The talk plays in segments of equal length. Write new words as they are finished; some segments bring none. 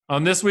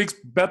On this week's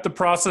Bet the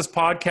Process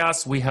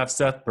podcast, we have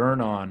Seth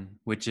Byrne on,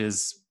 which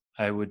is,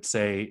 I would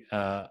say,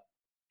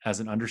 as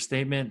an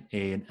understatement,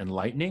 an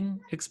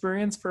enlightening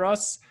experience for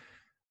us.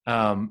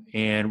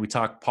 And we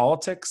talk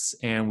politics,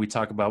 and we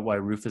talk about why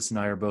Rufus and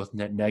I are both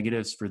net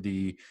negatives for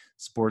the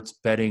sports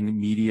betting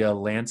media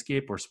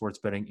landscape or sports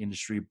betting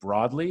industry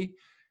broadly.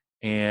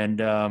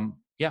 And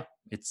yeah,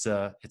 it's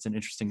an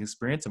interesting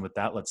experience. And with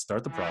that, let's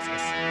start the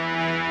process.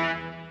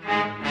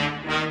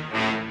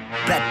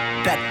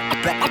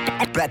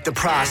 Bet the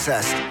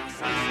process.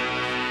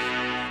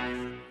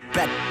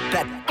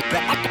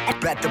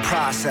 Bet the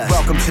process.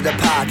 Welcome to the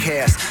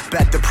podcast,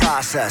 Bet the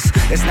Process.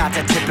 It's not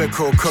that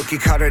typical cookie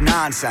cutter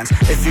nonsense.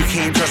 If you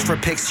came just for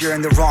picks, you're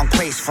in the wrong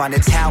place. Find a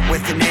tout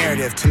with the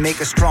narrative to make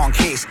a strong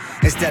case.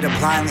 Instead of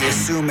blindly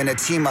assuming a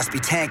team must be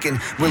tanking,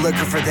 we're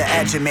looking for the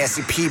edge in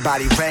Massey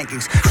Peabody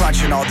rankings.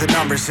 Crunching all the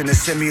numbers in a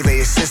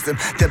simulated system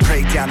that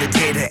break down the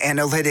data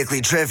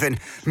analytically driven.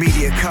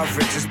 Media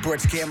coverage of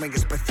sports gambling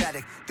is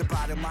pathetic. The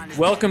bottom line is...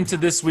 Welcome to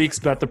this week's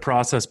Bet the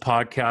Process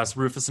podcast.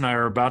 Rufus and I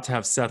are about to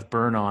have Seth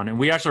Byrne on, and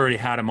we actually already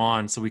had him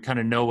on, so we kind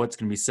of know what's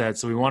going to be said.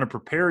 So we want to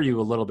prepare you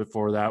a little bit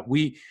for that.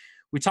 We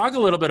talk a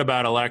little bit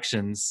about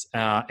elections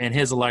and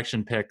his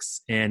election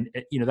picks, and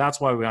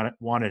that's why we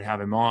wanted to have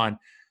him on.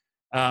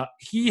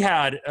 He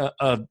had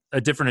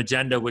a different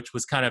agenda, which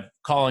was kind of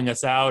calling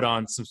us out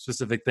on some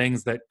specific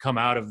things that come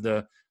out of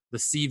the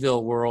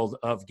Seville world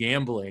of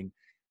gambling.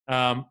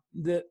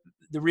 The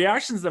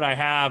reactions that I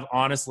have,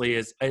 honestly,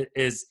 is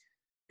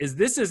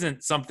this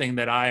isn't something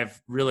that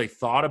I've really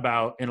thought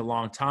about in a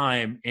long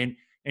time,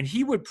 and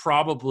he would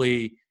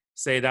probably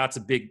say that's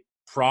a big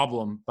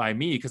problem by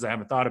me because I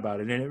haven't thought about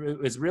it. And it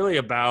was really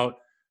about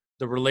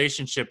the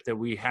relationship that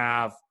we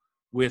have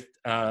with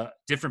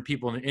different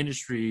people in the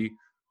industry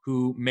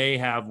who may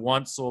have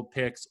once sold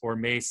picks or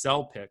may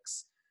sell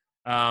picks.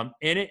 And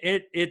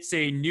it's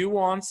a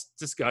nuanced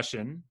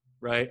discussion,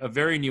 right? A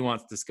very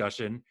nuanced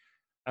discussion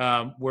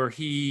where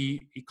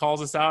he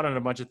calls us out on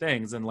a bunch of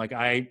things. And like,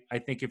 I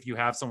think if you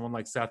have someone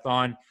like Seth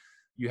on,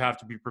 you have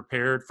to be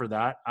prepared for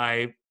that.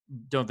 I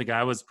don't think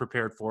I was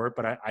prepared for it,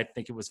 but I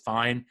think it was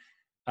fine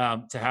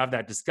to have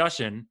that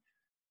discussion.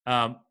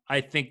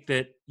 I think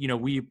that,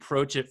 we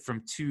approach it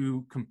from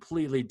two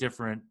completely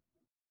different,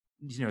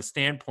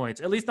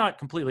 standpoints, at least not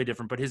completely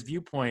different, but his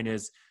viewpoint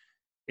is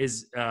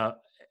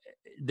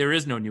there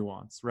is no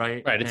nuance,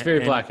 right? Right. It's very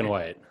black and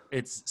white.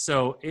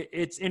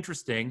 It's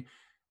interesting.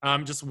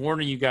 I'm just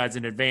warning you guys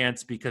in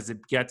advance because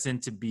it gets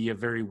into be a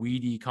very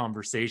weedy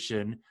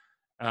conversation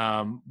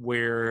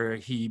where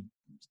he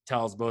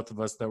tells both of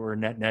us that we're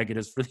net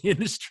negatives for the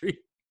industry.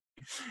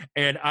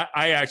 And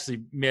I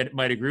actually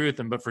might agree with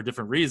him, but for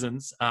different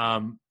reasons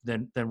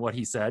than what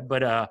he said.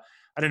 But I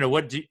don't know,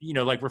 what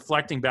like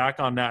reflecting back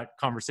on that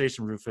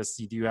conversation, Rufus,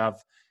 do you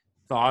have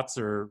thoughts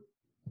or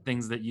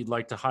things that you'd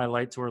like to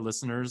highlight to our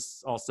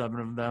listeners, all 7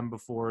 of them,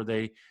 before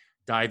they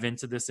dive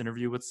into this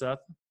interview with Seth?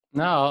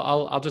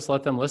 No, I'll just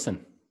let them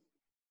listen.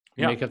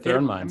 Make up their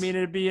own minds. I mean,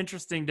 it'd be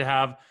interesting to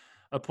have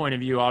a point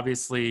of view.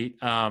 Obviously,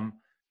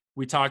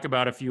 we talk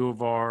about a few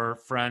of our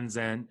friends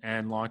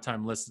and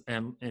longtime listeners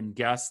and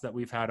guests that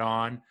we've had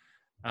on.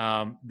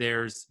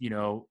 There's,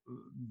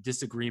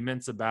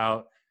 disagreements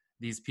about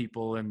these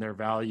people and their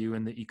value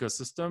in the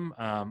ecosystem.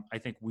 I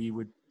think we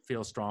would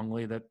feel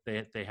strongly that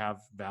they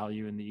have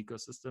value in the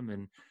ecosystem,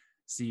 and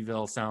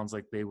Seville sounds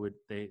like they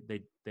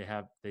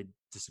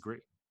disagree.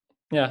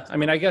 Yeah. I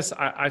mean, I guess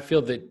I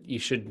feel that you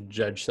shouldn't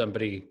judge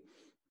somebody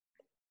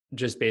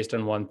just based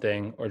on one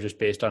thing or just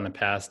based on a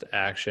past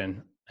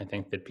action. I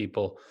think that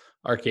people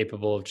are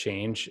capable of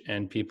change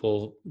and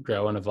people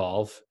grow and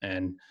evolve.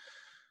 And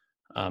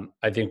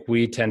I think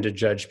we tend to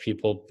judge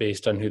people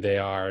based on who they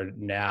are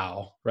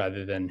now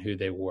rather than who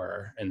they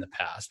were in the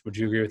past. Would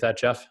you agree with that,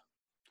 Jeff?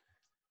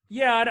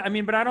 Yeah, I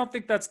mean, but I don't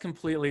think that's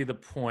completely the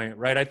point,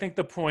 right? I think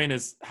the point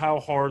is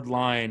how hard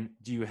line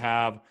do you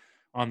have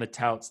on the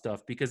tout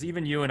stuff? Because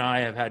even you and I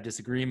have had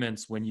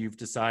disagreements when you've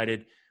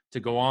decided to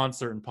go on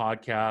certain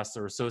podcasts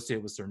or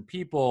associate with certain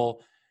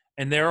people.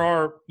 And there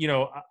are,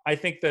 I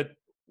think that,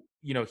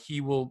 he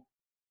will,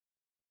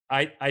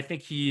 I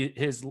think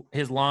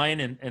his line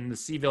and the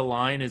Seville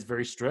line is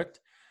very strict.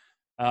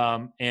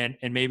 And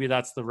maybe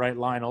that's the right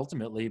line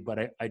ultimately,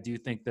 but I do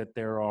think that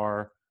there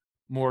are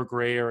more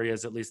gray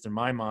areas, at least in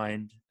my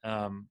mind.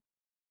 And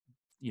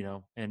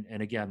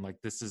again,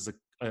 like, this is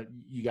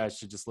you guys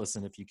should just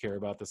listen if you care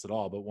about this at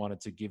all, but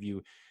wanted to give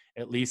you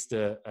at least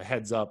a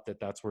heads up that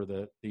that's where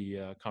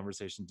the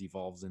conversation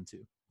devolves into.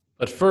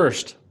 But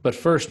first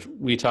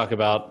we talk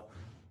about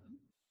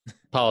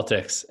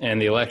politics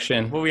and the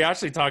election. Well, we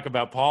actually talk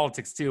about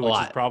politics too, which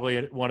is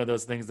probably one of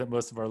those things that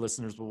most of our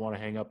listeners will want to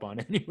hang up on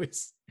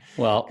anyways.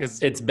 Well,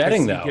 it's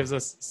betting though. Gives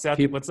us Seth,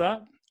 what's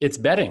that? It's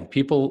betting.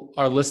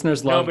 Our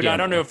listeners love but gambling. I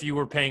don't know if you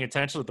were paying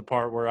attention at the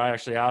part where I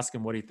actually asked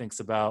him what he thinks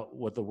about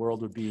what the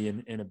world would be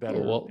in a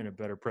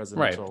better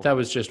presidential. Right. That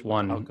was just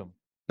one outcome.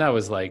 That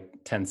was like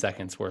 10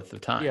 seconds worth of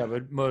time. Yeah,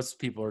 but most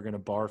people are going to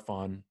barf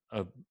on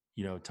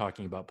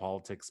talking about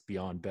politics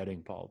beyond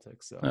betting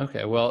politics. So.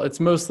 Okay, well, it's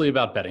mostly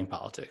about betting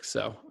politics.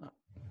 So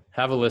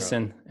have a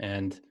listen,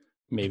 and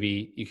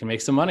maybe you can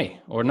make some money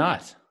or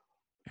not.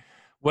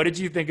 What did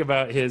you think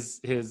about his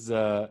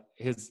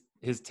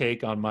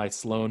take on my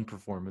Sloan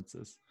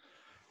performances?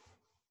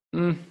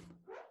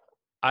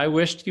 I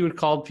wished you would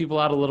call people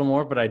out a little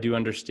more, but I do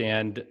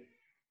understand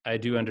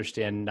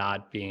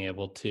not being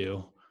able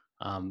to,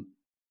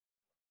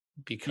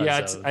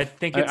 because I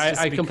think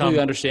I completely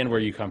understand where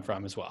you come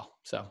from as well.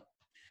 So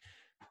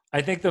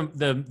I think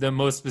the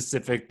most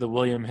specific, the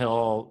William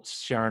Hill,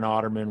 Sharon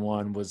Otterman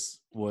one was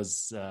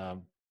I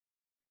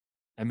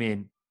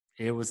mean,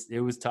 it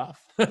was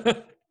tough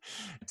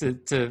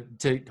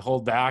to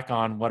hold back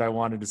on what I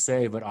wanted to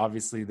say, but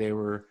obviously there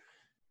were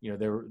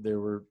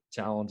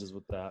challenges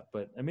with that.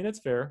 But I mean, it's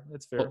fair.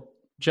 Well,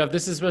 Jeff,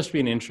 this is supposed to be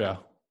an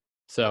intro,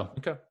 so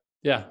okay.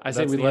 Yeah, I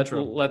say we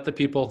let the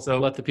people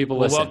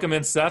listen. Welcome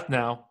in Seth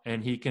now,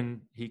 and you can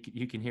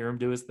hear him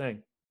do his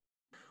thing.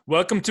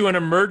 Welcome to an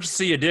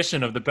emergency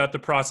edition of the Bet the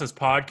Process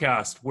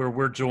podcast, where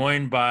we're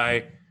joined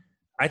by,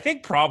 I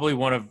think, probably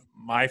one of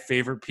my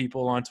favorite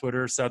people on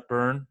Twitter, Seth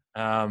Byrne.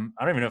 I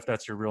don't even know if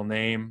that's your real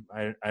name.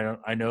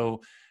 I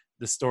know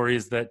the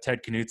stories that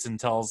Ted Knutson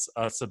tells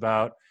us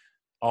about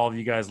all of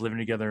you guys living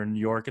together in New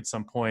York at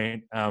some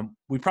point.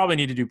 We probably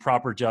need to do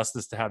proper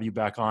justice to have you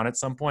back on at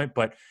some point,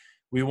 but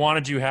we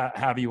wanted to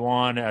have you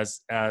on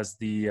as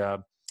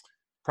the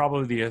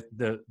probably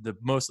the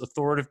most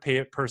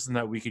authoritative person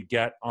that we could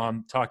get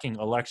on talking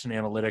election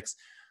analytics,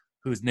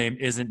 whose name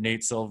isn't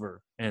Nate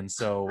Silver, and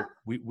so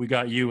we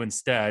got you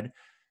instead.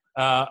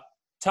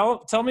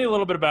 Tell me a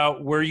little bit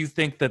about where you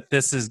think that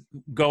this is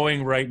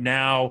going right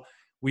now.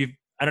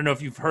 I don't know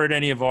if you've heard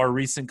any of our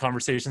recent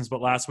conversations,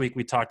 but last week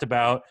we talked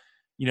about,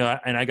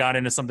 and I got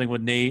into something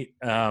with Nate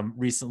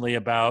recently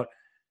about,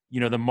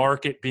 the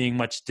market being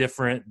much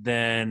different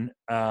than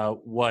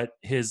what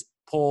his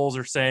polls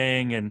are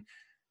saying and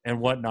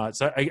whatnot.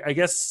 So I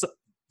guess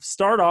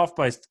start off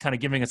by kind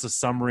of giving us a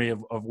summary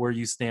of where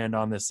you stand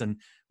on this and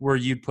where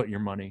you'd put your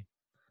money.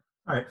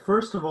 All right.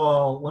 First of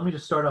all, let me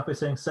just start off by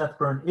saying Seth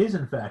Byrne is,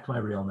 in fact, my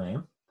real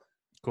name.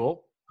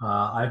 Cool.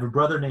 I have a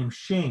brother named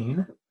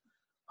Shane,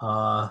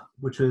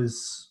 which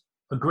is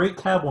a great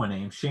cowboy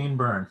name, Shane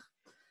Byrne.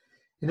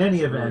 In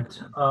any event,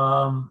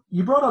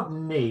 you brought up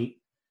Nate,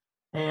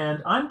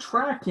 and I'm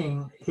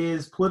tracking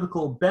his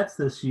political bets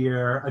this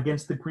year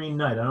against the Green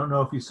Knight. I don't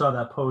know if you saw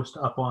that post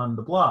up on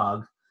the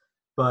blog,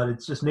 but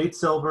it's just Nate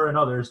Silver and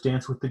others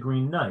dance with the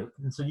Green Knight.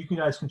 And so you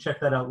guys can check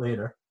that out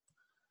later.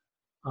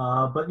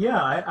 But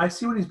yeah, I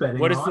see what he's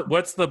betting on.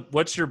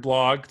 What's your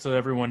blog so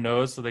everyone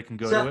knows so they can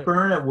go to it? Seth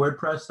Byrne at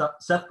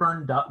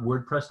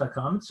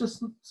sethbyrne.wordpress.com. It's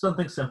just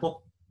something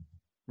simple.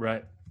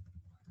 Right.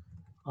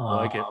 I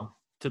like it.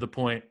 To the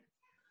point.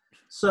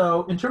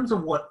 So in terms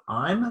of what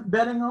I'm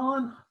betting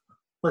on,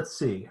 let's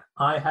see.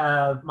 I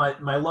have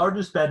my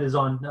largest bet is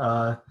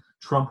on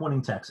Trump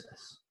winning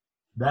Texas.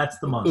 That's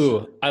the must.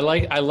 Ooh, I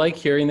like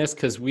hearing this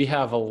because we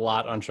have a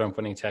lot on Trump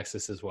winning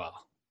Texas as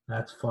well.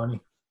 That's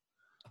funny.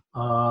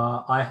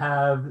 I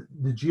have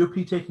the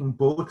GOP taking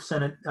both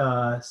Senate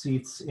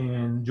seats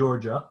in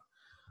Georgia.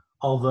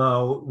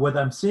 Although what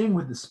I'm seeing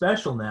with the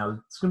special now,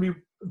 it's going to be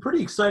a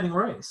pretty exciting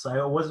race.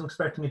 I wasn't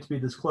expecting it to be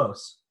this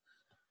close.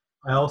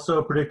 I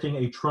also predicting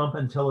a Trump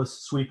and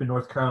Tillis sweep in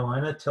North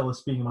Carolina,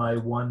 Tillis being my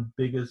one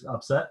biggest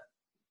upset.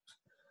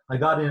 I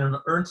got in an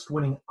Ernst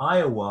winning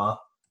Iowa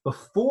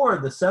before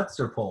the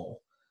Setzer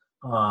poll.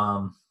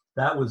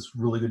 That was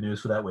really good news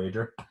for that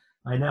wager.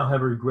 I now have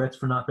regrets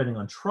for not betting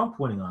on Trump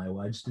winning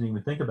Iowa. I just didn't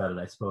even think about it,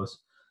 I suppose.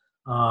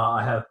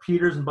 I have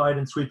Peters and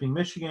Biden sweeping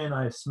Michigan.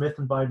 I have Smith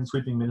and Biden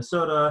sweeping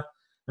Minnesota.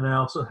 And I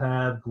also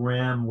have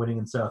Graham winning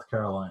in South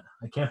Carolina.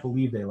 I can't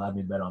believe they allowed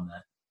me to bet on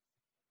that.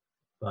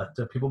 But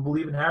people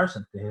believe in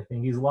Harrison. They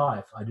think he's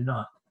alive. I do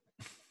not.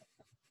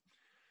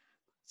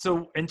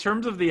 So in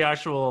terms of the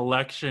actual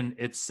election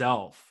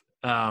itself,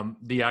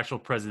 the actual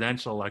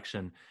presidential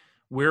election,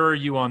 where are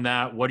you on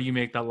that? What do you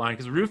make that line?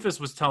 Because Rufus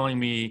was telling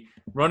me,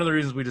 one of the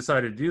reasons we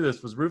decided to do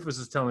this was Rufus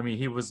is telling me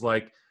he was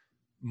like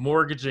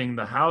mortgaging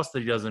the house that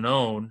he doesn't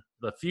own,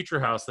 the future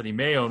house that he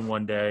may own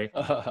one day,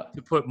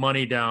 to put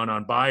money down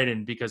on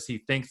Biden because he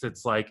thinks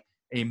it's like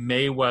a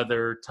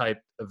Mayweather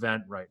type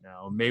event right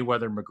now, a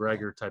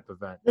Mayweather-McGregor type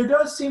event. There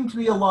does seem to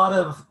be a lot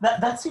of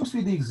that seems to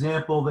be the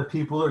example that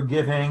people are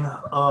giving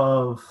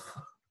of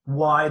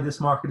why this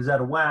market is out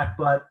of whack,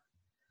 but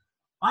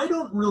I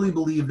don't really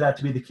believe that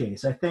to be the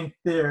case. I think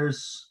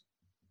there's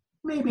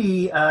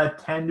maybe a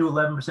 10 to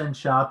 11%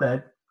 shot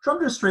that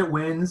Trump just straight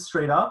wins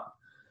straight up,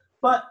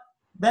 but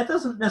that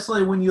doesn't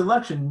necessarily win the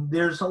election.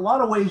 There's a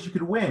lot of ways you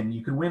could win.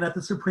 You could win at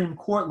the Supreme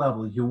Court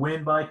level. You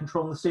win by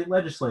controlling the state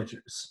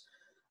legislatures.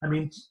 I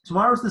mean,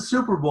 tomorrow's the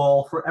Super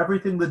Bowl for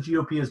everything the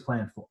GOP has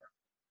planned for.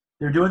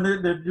 They're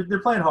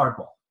playing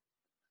hardball.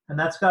 And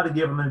that's got to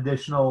give them an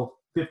additional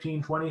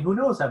 15, 20, who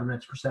knows how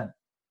much percent.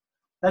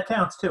 That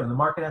counts too, and the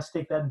market has to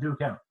take that into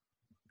account.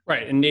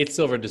 Right, and Nate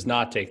Silver does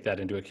not take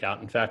that into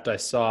account. In fact, I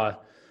saw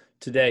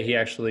today he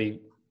actually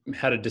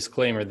had a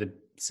disclaimer that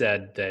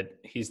said that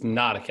he's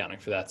not accounting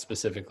for that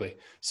specifically.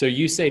 So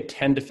you say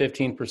 10 to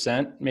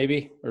 15%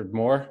 maybe or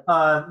more?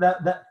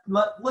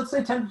 Let's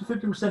say 10 to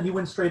 15% he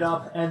wins straight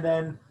up, and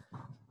then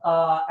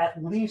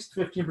at least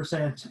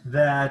 15%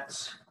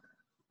 that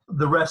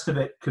the rest of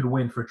it could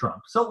win for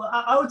Trump. So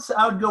I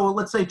would go,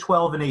 let's say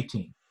 12 and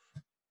 18.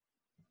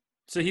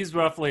 So he's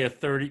roughly a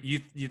 30.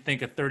 You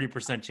think a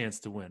 30% chance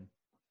to win?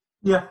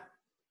 Yeah.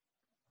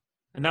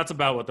 And that's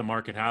about what the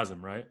market has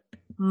him, right?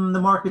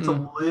 The market's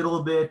a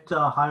little bit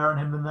higher on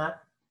him than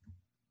that.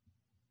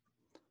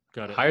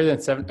 Got it. Higher than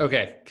 7.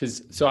 Okay,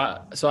 because so I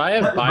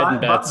have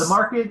Biden bets. The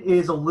market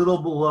is a little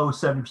below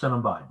 70%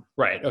 on Biden.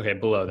 Right. Okay,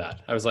 below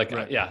that. I was like,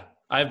 Right. yeah,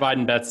 I have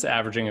Biden bets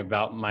averaging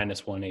about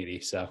minus 180.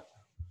 So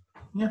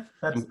Yeah,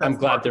 I'm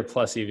glad they're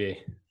plus EV.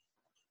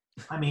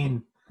 I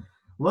mean,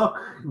 look,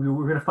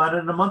 we're going to find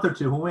out in a month or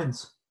two who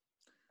wins.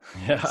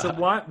 Yeah. So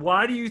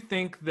why do you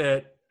think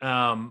that?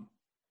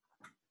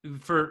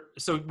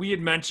 So we had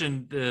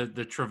mentioned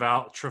the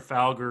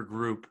Trafalgar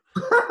Group.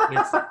 Let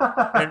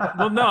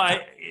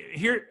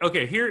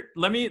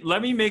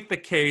me make the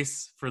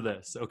case for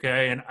this,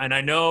 okay? And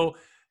I know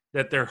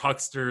that they're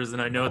hucksters,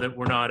 and I know that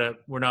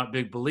we're not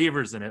big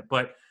believers in it.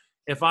 But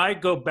if I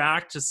go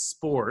back to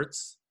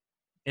sports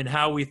and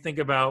how we think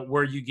about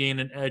where you gain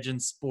an edge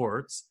in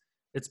sports,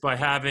 it's by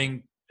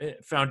having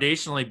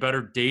foundationally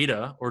better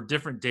data or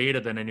different data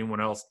than anyone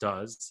else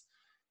does,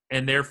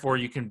 and therefore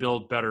you can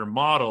build better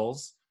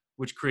models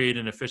which create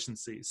an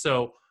efficiency.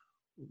 So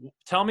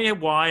tell me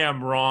why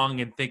I'm wrong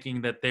in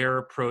thinking that their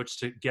approach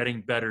to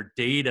getting better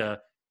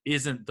data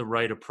isn't the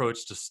right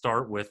approach to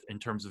start with in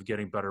terms of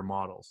getting better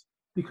models.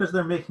 Because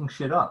they're making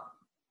shit up.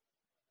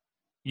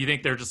 You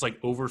think they're just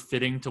like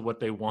overfitting to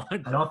what they want?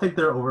 I don't think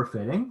they're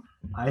overfitting.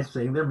 I'm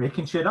saying they're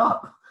making shit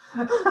up.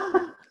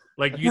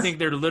 Like you think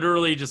they're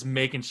literally just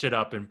making shit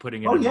up and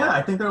putting it Oh in yeah, models?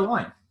 I think they're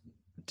lying.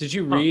 Did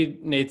you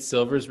read Nate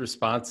Silver's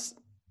response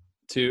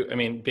to, I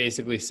mean,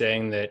 basically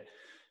saying that,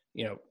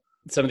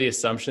 some of the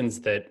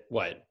assumptions that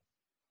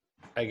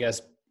I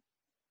guess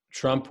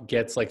Trump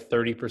gets like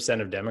 30%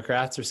 of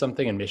Democrats or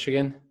something in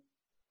Michigan.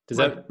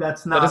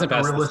 That's not a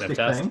realistic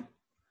thing.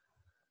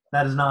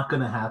 That is not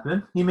going to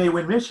happen. He may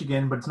win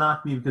Michigan, but it's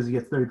not because he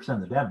gets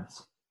 30% of the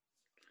Dems.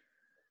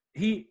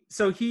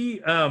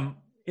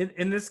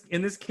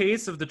 In this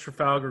case of the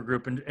Trafalgar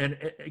Group, and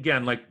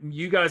again, like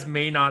you guys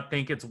may not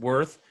think it's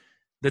worth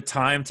the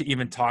time to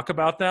even talk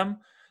about them,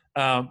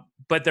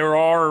 but there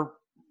are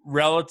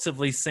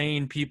relatively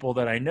sane people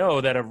that I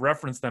know that have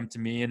referenced them to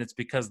me, and it's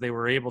because they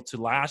were able to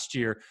last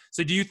year.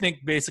 So do you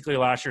think basically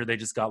last year they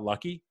just got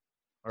lucky,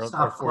 or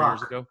 4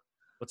 years ago?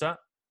 What's that?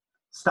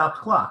 Stopped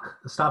clock.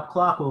 The stopped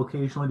clock will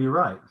occasionally be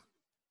right.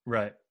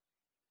 Right.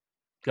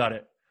 Got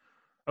it.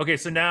 Okay,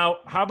 so now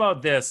how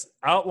about this?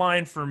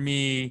 Outline for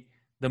me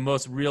the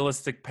most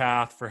realistic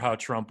path for how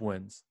Trump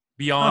wins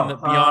beyond the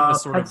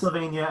sort of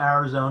Pennsylvania,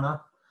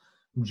 Arizona,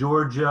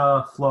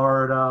 Georgia,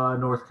 Florida,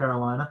 North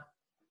Carolina.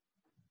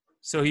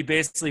 So he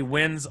basically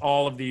wins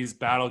all of these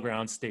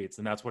battleground states,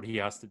 and that's what he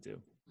has to do.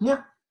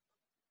 Yeah.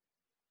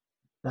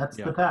 That's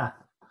the path.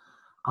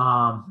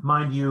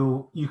 Mind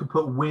you, you can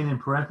put win in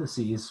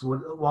parentheses.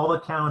 All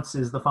that counts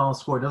is the final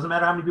score. It doesn't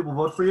matter how many people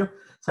vote for you.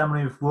 It's how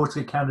many votes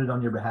get counted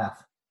on your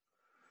behalf.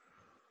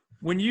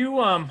 When you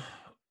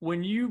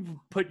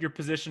put your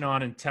position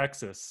on in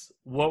Texas,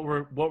 what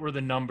were the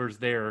numbers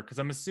there? Because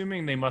I'm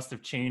assuming they must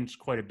have changed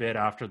quite a bit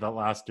after the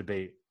last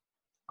debate.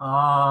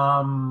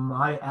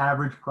 My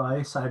average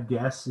price, I'd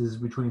guess, is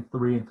between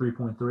 3 and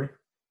 3.3.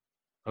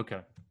 Okay.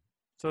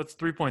 So it's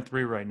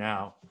 3.3 right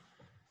now.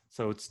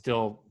 So it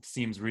still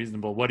seems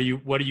reasonable. What do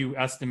you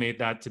estimate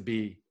that to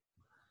be?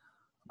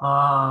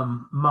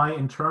 My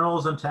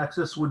internals in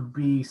Texas would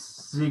be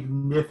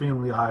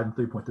significantly higher than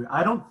 3.3.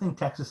 I don't think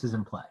Texas is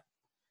in play.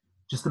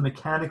 Just the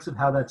mechanics of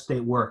how that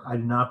state work, I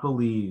do not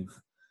believe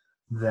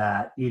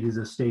that it is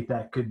a state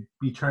that could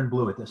be turned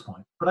blue at this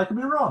point. But I could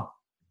be wrong.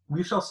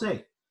 We shall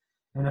see.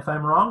 And if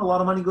I'm wrong, a lot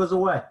of money goes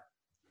away.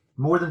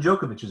 More than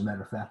Djokovic, as a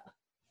matter of fact.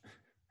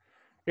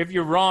 If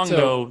you're wrong,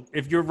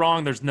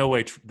 there's no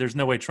way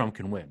Trump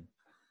can win.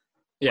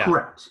 Yeah.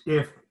 Correct.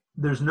 If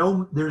there's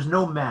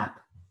no map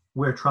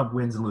where Trump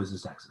wins and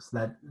loses Texas.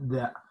 That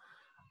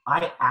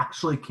I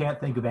actually can't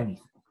think of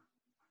anything.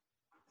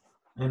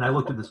 And I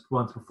looked at this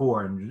once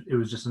before, and it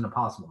was just an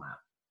impossible map.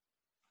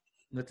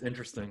 That's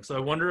interesting. So I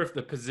wonder if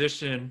the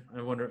position.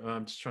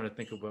 I'm just trying to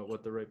think about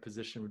what the right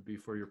position would be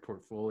for your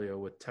portfolio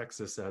with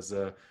Texas as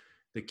the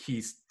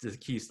key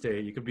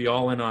state. You could be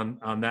all in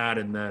on that,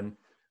 and then,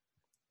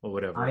 well,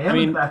 whatever. I am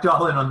in fact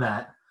all in on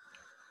that.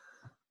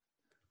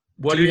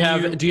 Do you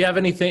have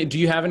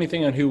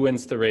anything on who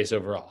wins the race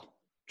overall?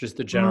 Just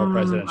the general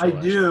presidential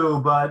election? Do,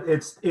 but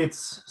it's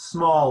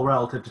small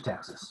relative to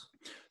Texas.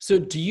 So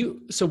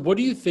what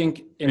do you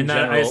think in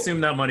general? I assume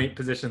that money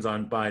position's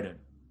on Biden.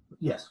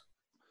 Yes.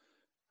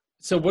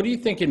 So what do you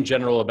think in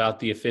general about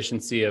the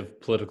efficiency of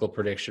political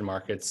prediction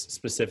markets,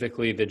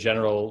 specifically the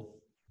general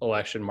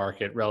election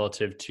market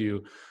relative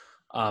to,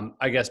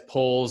 I guess,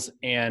 polls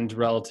and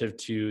relative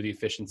to the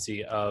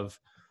efficiency of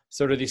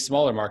sort of these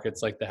smaller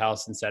markets like the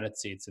House and Senate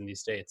seats in these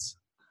states?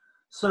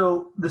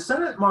 So the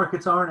Senate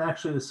markets aren't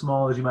actually as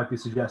small as you might be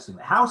suggesting.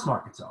 The House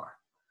markets are.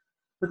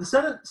 But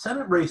the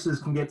Senate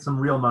races can get some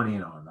real money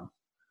in on them.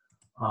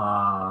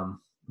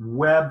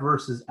 Webb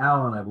versus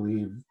Allen, I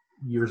believe,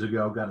 years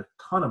ago, got a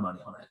ton of money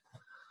on it.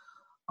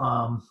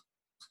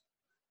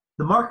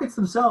 The markets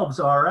themselves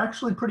are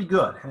actually pretty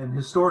good, and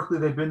historically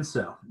they've been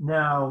so.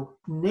 Now,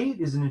 Nate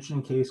is an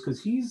interesting case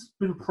because he's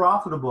been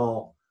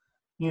profitable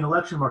in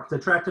election markets. I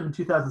tracked him in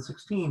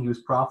 2016. He was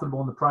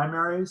profitable in the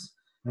primaries,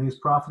 and he was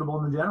profitable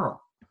in the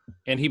general.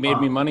 And he made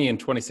me money in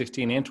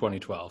 2016 and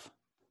 2012.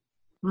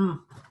 I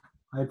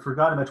had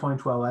forgotten about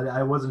 2012.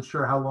 I wasn't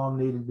sure how long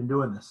Nate had been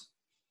doing this,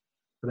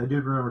 but I do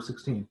remember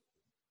 16.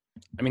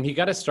 I mean, he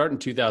got his start in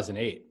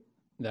 2008.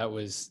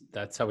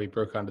 That's how he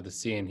broke onto the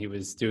scene. He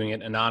was doing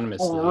it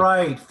anonymously. Oh,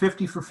 right.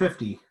 50 for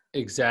 50.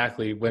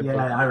 Exactly.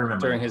 I remember.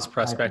 During his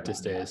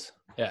prospectus days.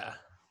 Yeah.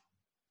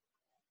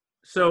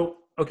 So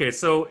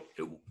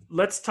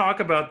let's talk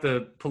about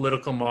the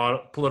political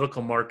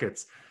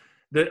markets.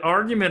 The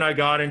argument I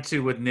got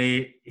into with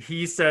Nate,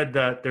 he said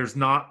that there's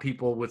not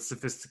people with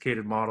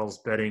sophisticated models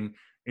betting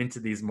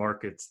into these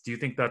markets. Do you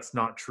think that's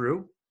not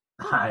true?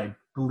 I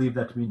believe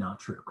that to be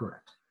not true.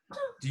 Correct.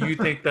 Do you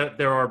think that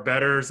there are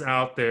bettors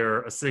out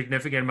there, a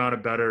significant amount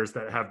of bettors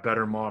that have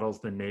better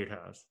models than Nate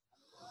has?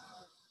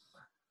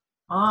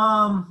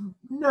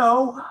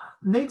 No.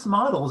 Nate's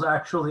models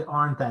actually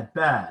aren't that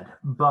bad,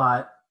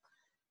 but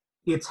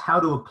it's how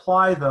to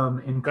apply them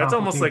in that's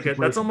almost like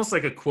situations.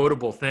 a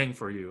quotable thing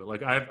for you.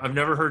 Like I've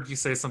never heard you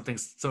say something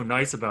so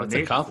nice about That's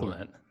Nate a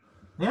compliment.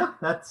 before. Yeah,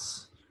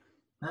 that's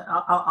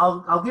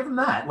I'll give him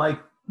that.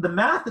 Like the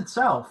math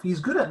itself, he's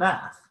good at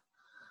math.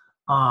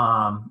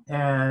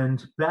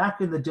 And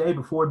back in the day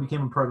before he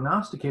became a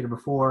prognosticator,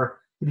 before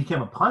he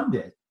became a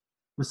pundit,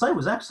 the site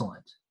was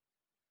excellent.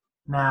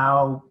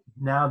 Now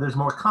there's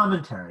more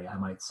commentary, I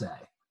might say,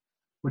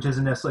 which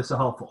isn't necessarily so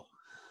helpful.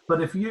 But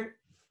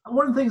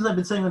one of the things I've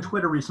been saying on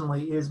Twitter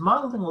recently is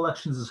modeling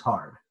elections is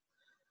hard.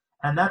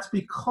 And that's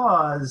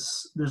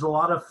because there's a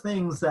lot of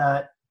things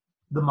that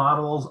the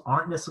models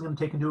aren't necessarily going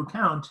to take into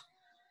account,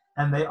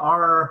 and they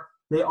are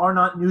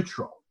not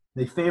neutral.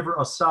 They favor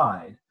a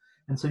side.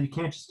 And so you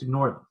can't just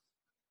ignore them.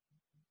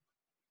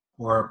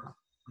 Or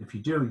if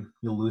you do,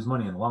 you'll lose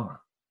money in the long run.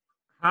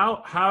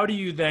 How do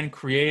you then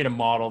create a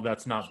model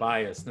that's not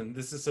biased? And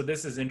this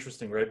is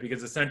interesting, right?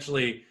 Because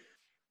essentially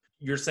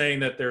you're saying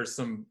that there's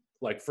some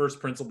like first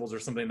principles or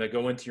something that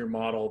go into your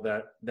model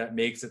that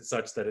makes it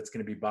such that it's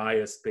going to be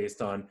biased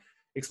based on.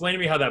 Explain to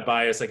me how that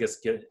bias, I guess,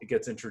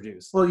 gets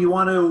introduced. Well, you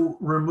want to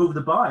remove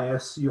the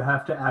bias, you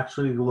have to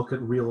actually look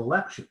at real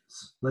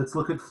elections. Let's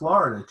look at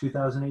Florida,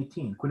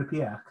 2018,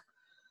 Quinnipiac.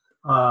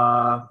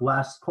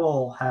 Last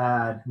poll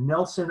had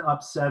Nelson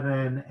up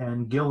 7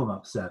 and Gillum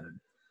up 7.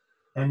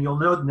 And you'll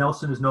note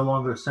Nelson is no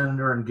longer a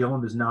senator and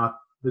Gillum is not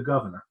the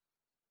governor.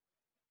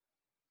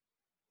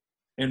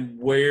 And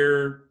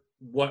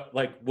what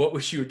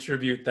would you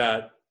attribute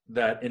that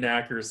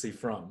inaccuracy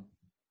from?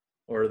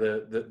 Or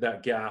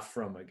that gaffe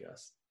from, I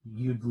guess?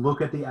 You'd look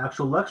at the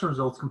actual election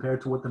results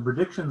compared to what the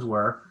predictions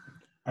were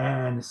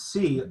and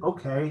see,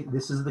 okay,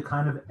 this is the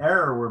kind of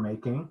error we're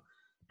making.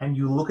 And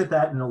you look at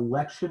that in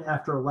election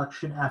after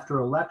election after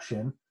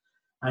election,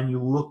 and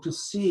you look to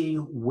see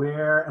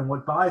where and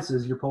what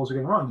biases your polls are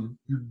getting wrong.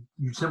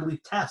 You simply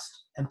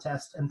test and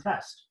test and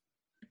test.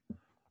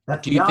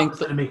 That's the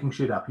opposite of making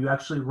shit up. You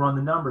actually run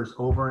the numbers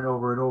over and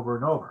over and over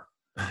and over.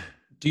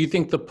 Do you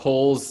think the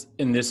polls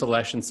in this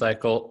election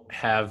cycle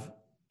have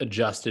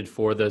adjusted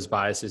for those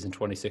biases in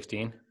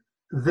 2016?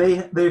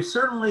 They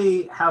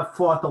certainly have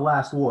fought the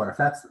last war.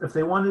 If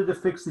they wanted to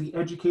fix the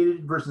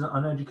educated versus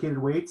uneducated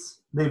weights,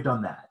 they've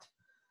done that.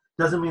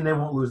 Doesn't mean they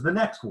won't lose the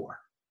next war.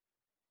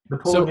 The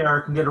polling error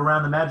can get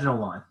around the Maginot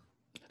Line.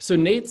 So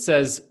Nate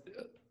says,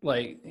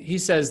 he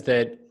says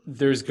that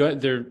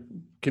there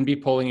can be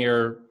polling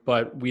error,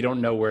 but we don't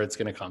know where it's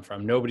going to come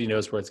from. Nobody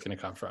knows where it's going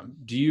to come from.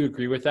 Do you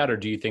agree with that, or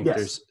do you think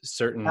there's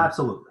certain?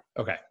 Absolutely.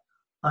 Okay.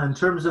 In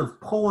terms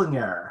of polling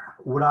error,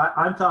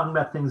 I'm talking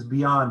about things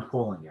beyond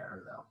polling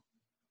error, though.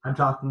 I'm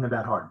talking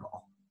about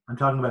hardball. I'm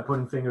talking about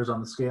putting fingers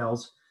on the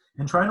scales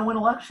and trying to win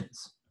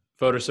elections.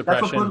 Voter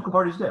suppression. That's what political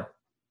parties do.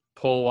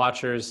 Poll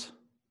watchers.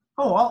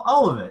 Oh,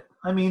 all of it.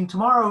 I mean,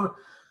 tomorrow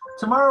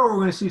we're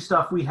going to see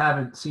stuff we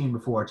haven't seen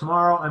before.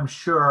 Tomorrow, I'm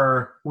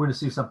sure we're going to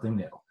see something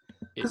new.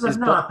 Because if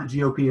not, the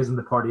GOP isn't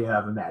the party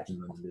I've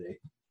imagined them to be.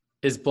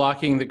 Is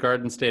blocking the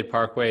Garden State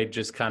Parkway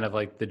just kind of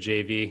like the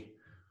JV?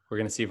 We're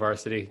going to see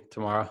varsity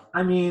tomorrow.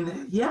 I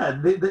mean, yeah,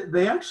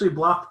 they actually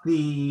blocked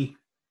the.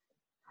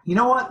 You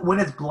know what? When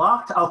it's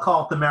blocked, I'll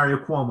call it the Mario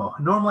Cuomo.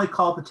 Normally, I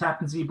call it the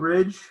Tappan Zee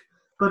Bridge,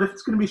 but if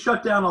it's going to be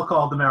shut down, I'll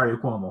call it the Mario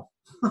Cuomo.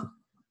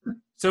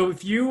 So,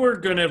 if you were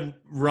going to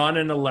run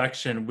an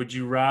election, would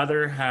you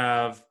rather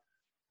have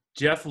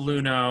Jeff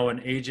Luhnow and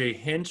AJ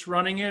Hinch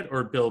running it,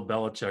 or Bill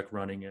Belichick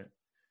running it?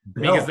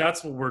 Because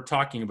that's what we're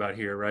talking about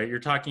here, right? You're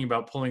talking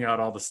about pulling out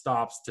all the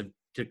stops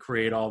to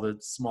create all the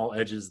small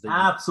edges.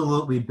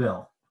 Absolutely,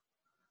 Bill.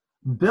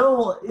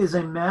 Bill is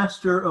a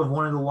master of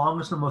one of the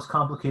longest and most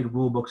complicated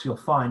rule books you'll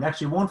find.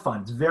 Actually, you won't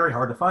find. It's very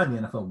hard to find the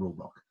NFL rule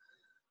book.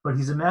 but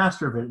he's a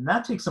master of it, and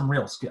that takes some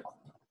real skill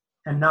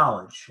and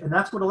knowledge. And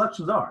that's what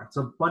elections are. It's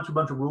a bunch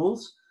of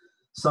rules.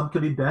 Some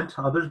can be bent,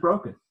 others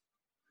broken.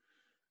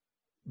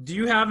 Do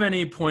you have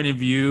any point of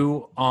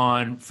view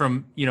on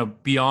from,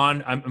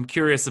 beyond, I'm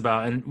curious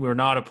about, and we're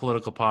not a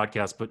political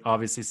podcast, but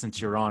obviously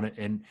since you're on it,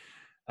 and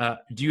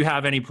do you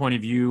have any point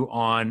of view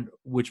on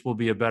which will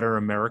be a better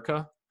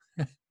America?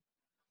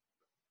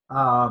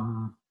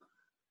 Talking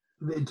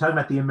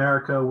about the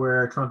America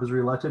where Trump is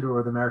reelected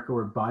or the America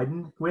where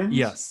Biden wins?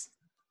 Yes.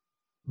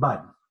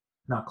 Biden,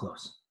 not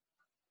close.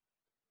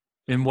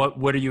 And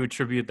what do you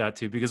attribute that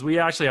to? Because we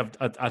actually have,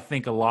 I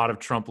think, a lot of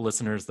Trump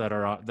listeners that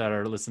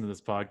are listening to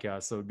this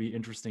podcast. So it'd be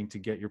interesting to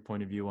get your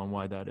point of view on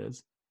why that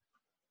is.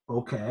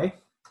 Okay.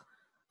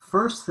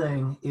 First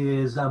thing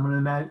is I'm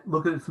going to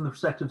look at it from the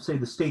perspective, say,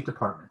 the State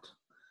Department.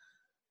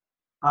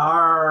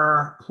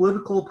 Our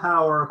political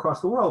power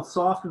across the world,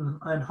 soft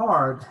and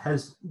hard,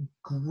 has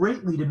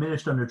greatly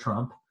diminished under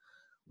Trump.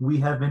 We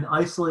have been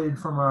isolated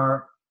from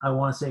our, I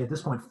want to say at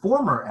this point,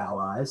 former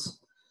allies.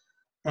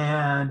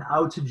 And I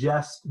would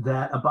suggest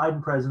that a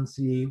Biden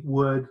presidency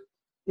would,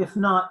 if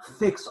not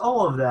fix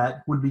all of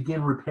that, would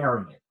begin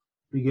repairing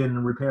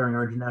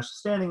our international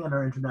standing and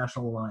our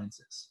international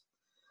alliances.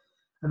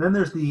 And then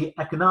there's the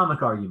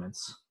economic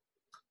arguments.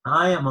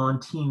 I am on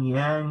Team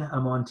Yang.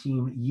 I'm on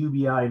Team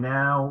UBI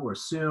now or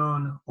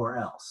soon or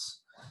else.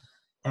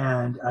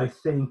 And I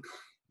think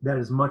that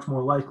is much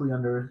more likely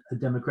under a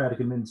Democratic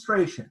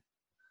administration.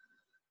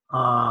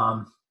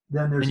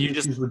 Then there's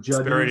issues with judges.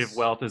 The disparity of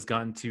wealth has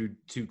gotten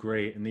too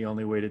great, and the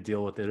only way to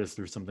deal with it is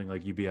through something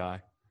like UBI.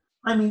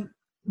 I mean,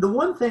 the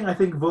one thing I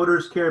think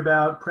voters care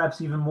about,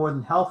 perhaps even more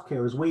than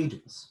healthcare, is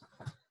wages.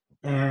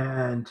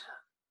 And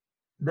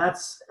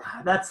that's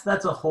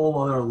a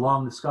whole other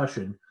long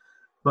discussion.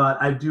 But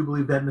I do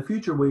believe that in the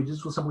future,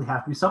 wages will simply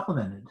have to be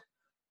supplemented,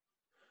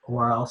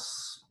 or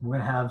else we're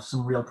going to have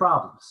some real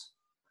problems.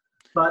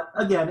 But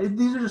again,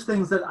 these are just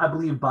things that I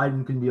believe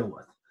Biden can deal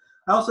with.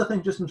 I also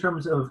think just in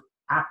terms of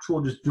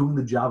actual just doing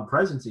the job of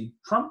presidency,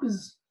 Trump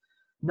is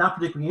not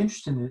particularly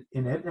interested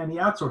in it, and he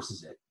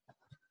outsources it.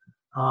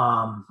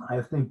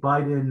 I think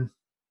Biden,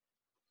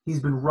 he's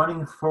been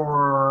running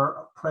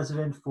for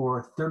president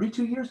for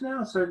 32 years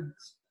now. So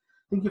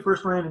I think he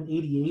first ran in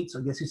 88, so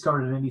I guess he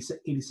started in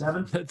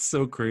 87. That's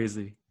so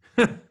crazy.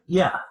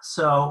 Yeah,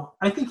 so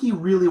I think he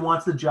really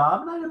wants the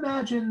job, and I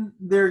imagine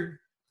there are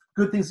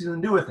good things he's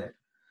going to do with it.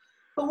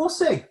 But we'll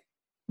see.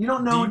 You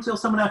don't know until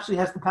someone actually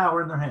has the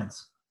power in their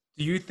hands.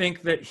 Do you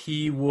think that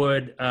he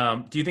would?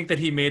 Do you think that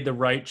he made the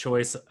right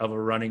choice of a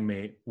running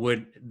mate?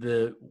 Would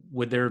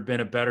there have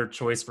been a better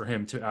choice for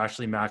him to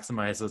actually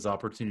maximize his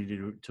opportunity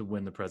to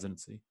win the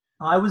presidency?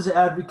 I was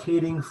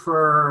advocating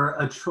for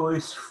a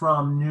choice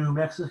from New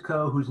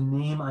Mexico, whose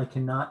name I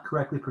cannot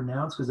correctly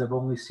pronounce because I've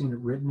only seen it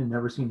written and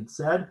never seen it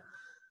said.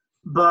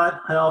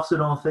 But I also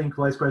don't think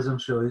vice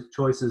president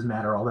choices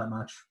matter all that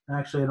much.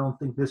 Actually, I don't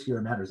think this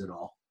year matters at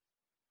all.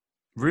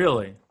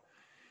 Really?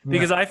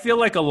 Because I feel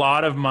like a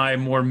lot of my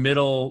more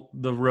middle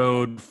the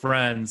road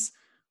friends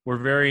were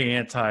very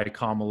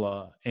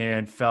anti-Kamala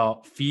and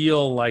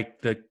feel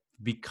like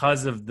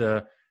because of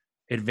the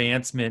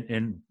advancement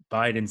in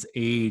Biden's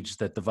age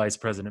that the vice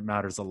president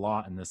matters a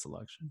lot in this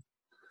election.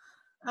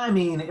 I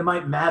mean, it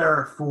might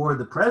matter for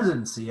the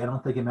presidency. I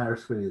don't think it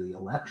matters for the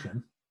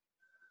election.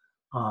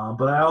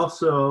 But I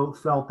also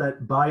felt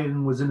that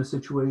Biden was in a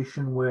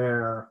situation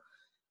where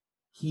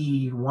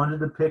he wanted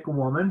to pick a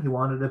woman. He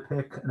wanted to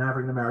pick an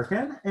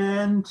African-American.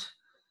 And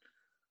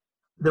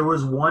there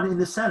was one in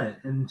the Senate.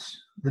 And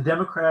the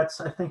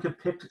Democrats, I think, have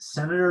picked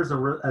senators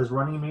as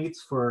running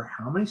mates for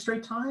how many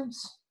straight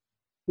times?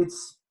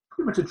 It's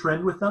pretty much a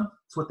trend with them.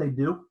 It's what they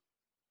do.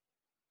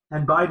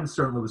 And Biden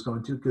certainly was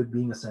going to, because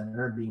being a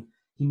senator,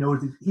 he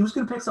knows he was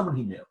going to pick someone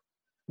he knew.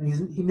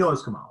 And he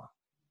knows Kamala.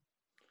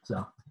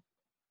 So.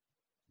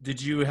 Did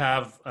you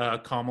have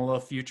Kamala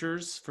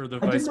futures for the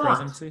vice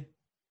presidency?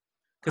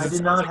 I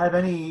did not have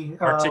any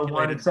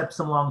one except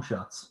some long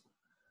shots.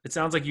 It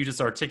sounds like you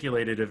just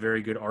articulated a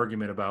very good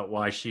argument about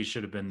why she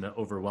should have been the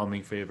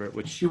overwhelming favorite,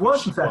 which she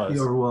was, in fact, the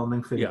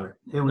overwhelming favorite.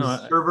 Yeah. It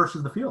was her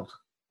versus the field.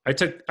 I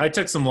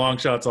took some long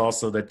shots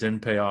also that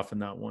didn't pay off in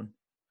that one.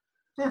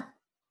 Yeah,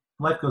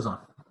 life goes on.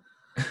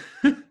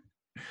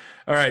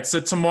 All right, so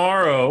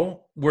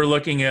tomorrow we're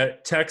looking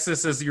at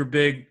Texas as your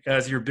big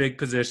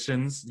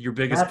positions, your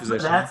biggest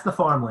position. That's the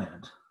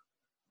farmland.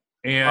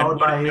 And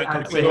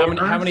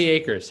how many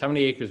acres? How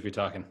many acres are we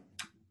talking?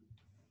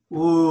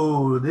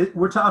 Ooh,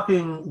 we're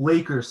talking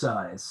Laker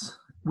size,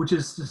 which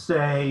is to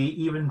say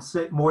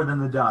more than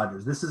the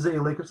Dodgers. This is a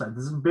Laker size.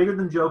 This is bigger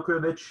than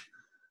Djokovic,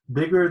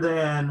 bigger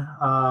than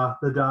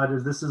the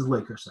Dodgers. This is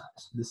Laker size.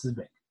 This is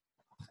big.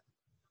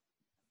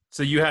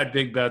 So you had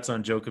big bets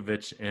on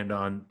Djokovic and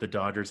on the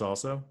Dodgers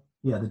also?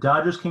 Yeah, the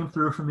Dodgers came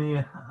through for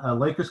me.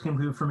 Lakers came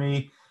through for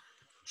me.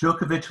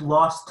 Djokovic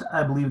lost,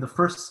 I believe, the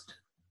first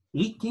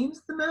 8 games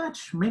of the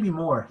match, maybe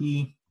more.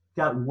 He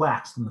got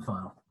waxed in the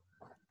final.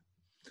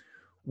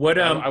 What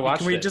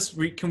can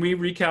we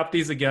recap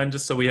these again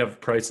just so we have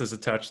prices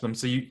attached to them?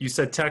 So you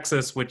said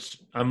Texas, which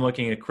I'm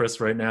looking at Chris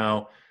right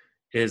now,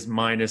 is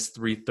minus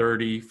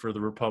 330 for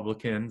the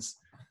Republicans.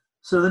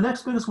 So the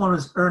next biggest one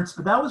was Ernst,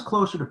 but that was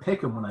closer to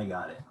Pick'em when I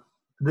got it.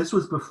 This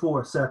was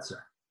before Setzer.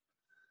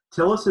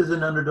 Tillis is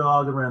an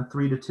underdog around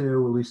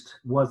 3-2, at least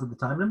was at the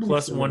time.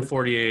 Plus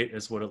 148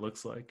 is what it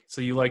looks like.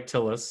 So you like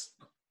Tillis.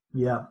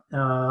 Yeah.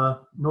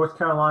 North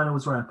Carolina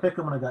was around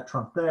Pick'em when I got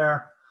Trump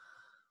there.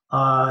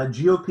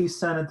 GOP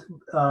Senate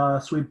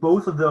sweep,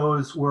 both of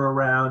those were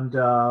around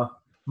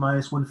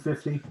minus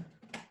 150,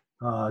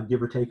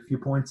 give or take a few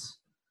points.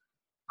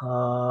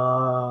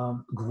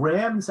 Graham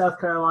in South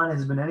Carolina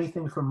has been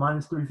anything from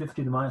minus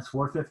 350 to minus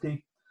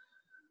 450.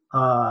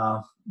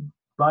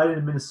 Biden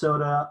in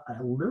Minnesota,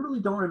 I literally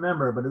don't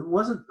remember, but it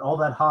wasn't all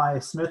that high.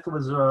 Smith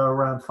was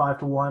around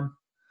 5-1.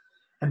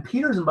 And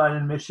Peters and Biden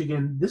in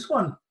Michigan, this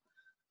one,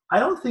 I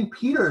don't think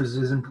Peters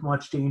is in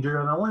much danger,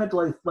 and I wanted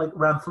to like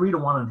around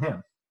 3-1 on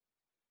him.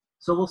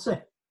 So we'll see.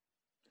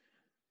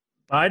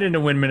 Biden to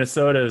win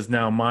Minnesota is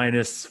now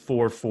minus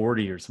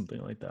 440 or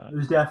something like that. It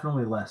was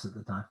definitely less at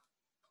the time.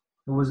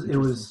 It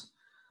was.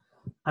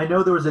 I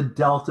know there was a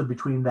delta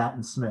between that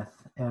and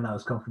Smith, and I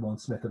was comfortable in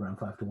Smith around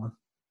 5-1.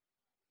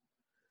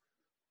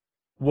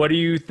 What do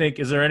you think?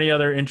 Is there any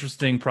other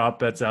interesting prop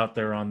bets out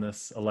there on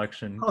this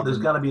election? Oh, there's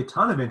got to be a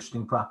ton of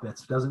interesting prop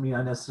bets. Doesn't mean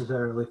I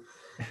necessarily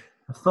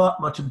have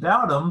thought much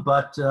about them,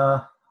 but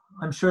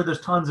I'm sure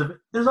there's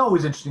there's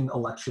always interesting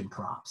election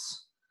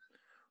props.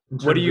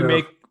 What do you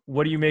make?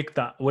 What do you make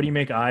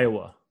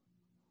Iowa?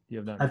 Do you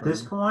have that at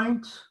this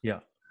point? Yeah,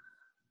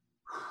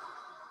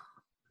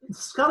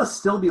 it's got to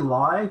still be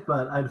live,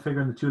 but I'd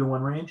figure in the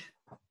 2-1 range.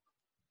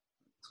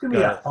 It's going to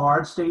be a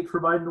hard state for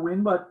Biden to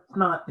win, but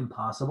not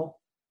impossible.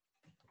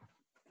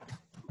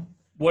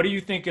 What do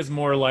you think is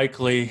more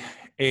likely,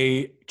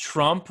 a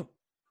Trump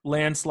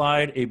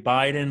landslide, a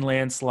Biden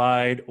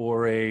landslide,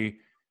 or a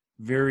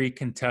very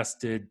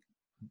contested,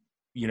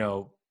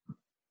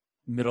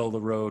 middle of the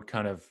road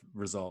kind of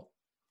result?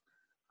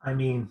 I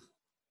mean,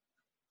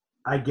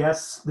 I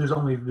guess there's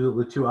only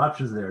the two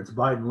options there. It's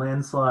Biden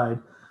landslide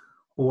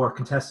or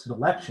contested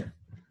election.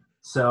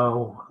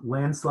 So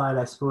landslide,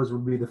 I suppose,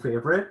 would be the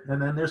favorite,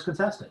 and then there's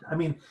contested. I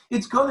mean,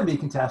 it's going to be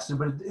contested,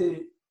 but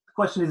the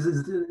question is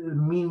it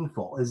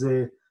meaningful? Is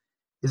it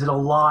a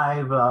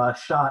live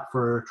shot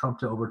for Trump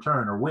to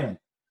overturn or win?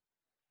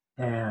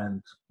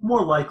 And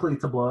more likely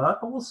to blow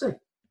up, but we'll see.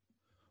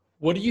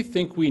 What do you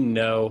think we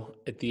know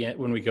at the end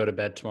when we go to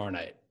bed tomorrow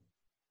night?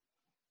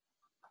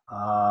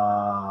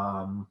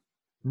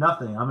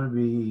 Nothing. I'm going to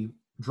be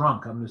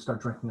drunk. I'm going to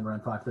start drinking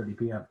around 5:30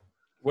 p.m.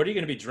 What are you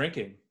going to be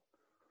drinking?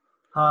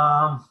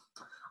 I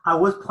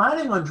was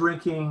planning on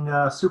drinking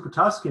Super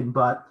Tuscan,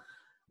 but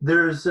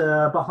there's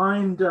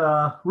behind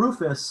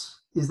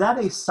Rufus. Is that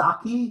a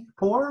sake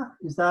pour?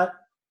 Is that?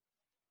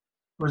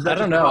 Or is that I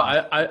don't know.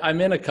 I'm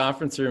in a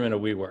conference room in a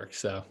WeWork,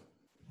 so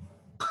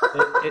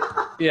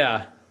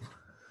yeah.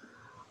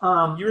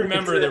 You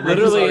remember that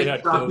literally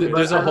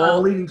there's a whole.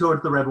 I'm leaning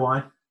towards the red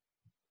wine.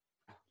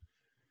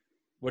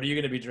 What are you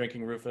going to be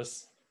drinking,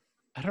 Rufus?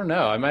 I don't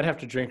know. I might have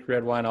to drink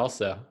red wine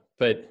also,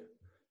 but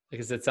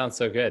because it sounds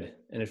so good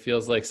and it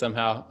feels like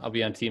somehow I'll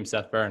be on Team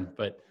Seth Byrne,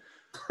 but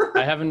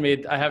I haven't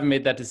made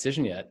that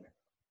decision yet.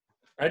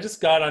 I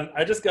just got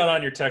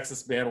on your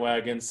Texas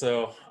bandwagon,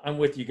 so I'm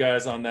with you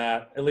guys on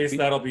that. At least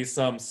that'll be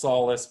some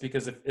solace,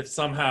 because if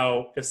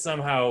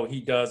somehow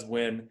he does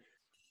win,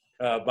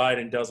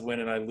 Biden does win,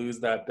 and I lose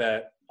that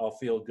bet, I'll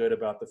feel good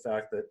about the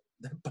fact that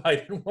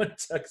Biden won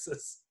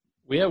Texas.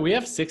 We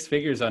have 6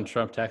 figures on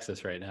Trump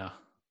Texas right now,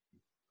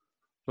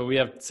 but we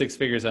have 6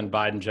 figures on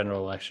Biden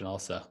general election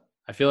also.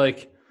 I feel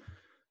like,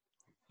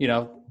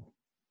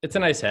 it's a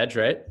nice hedge,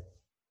 right?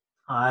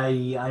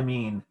 I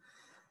mean,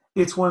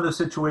 it's one of those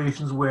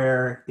situations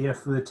where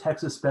if the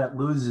Texas bet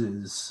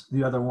loses,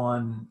 the other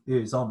one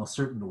is almost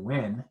certain to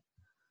win.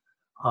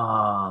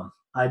 I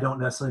don't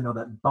necessarily know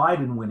that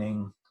Biden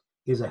winning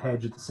is a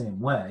hedge the same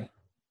way.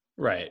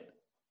 Right.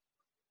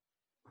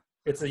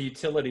 It's a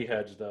utility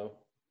hedge, though.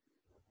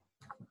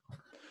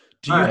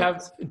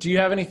 Do you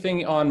have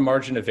anything on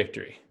margin of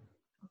victory?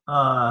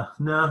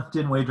 No,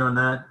 didn't wager on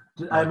that.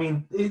 I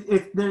mean,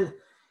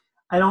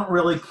 I don't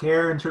really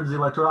care in terms of the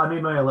electoral. I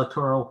made my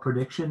electoral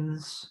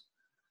predictions,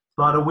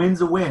 but a win's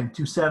a win.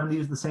 270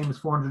 is the same as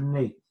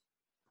 408.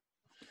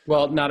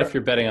 Well, not if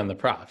you're betting on the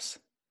props.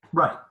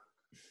 Right.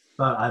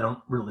 But I don't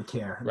really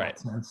care in that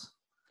sense.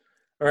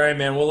 All right,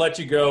 man. We'll let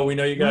you go. We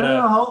know you got to...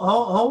 No,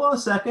 hold on a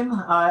second.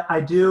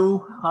 I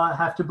do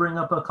have to bring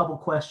up a couple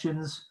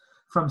questions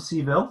from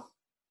Seville.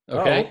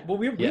 Okay. Oh, well,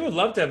 we would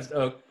love to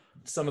have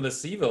some of the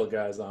Seville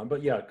guys on,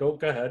 but yeah, go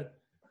ahead.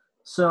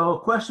 So,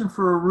 question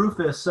for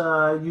Rufus.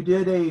 You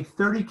did a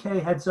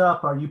 30K heads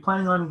up. Are you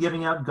planning on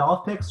giving out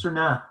golf picks or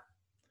not?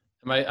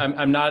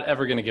 I'm not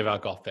ever going to give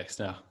out golf picks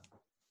now.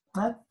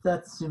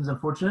 That seems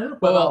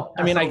unfortunate. Well,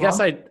 I mean, I guess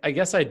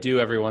I do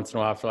every once in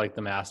a while for like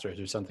the Masters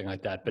or something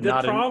like that, but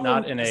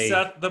not in a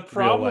Seth, the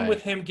problem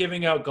with him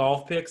giving out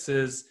golf picks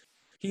is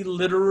he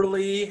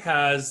literally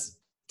has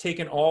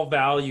taken all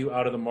value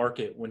out of the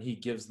market when he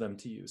gives them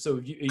to you. So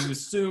if you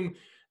assume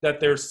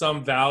that there's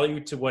some value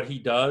to what he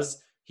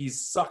does, he's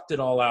sucked it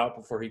all out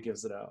before he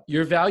gives it out.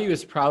 Your value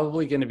is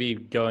probably going to be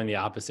going the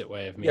opposite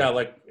way of me. Yeah,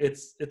 like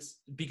it's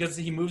because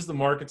he moves the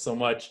market so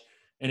much,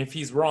 and if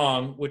he's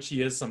wrong, which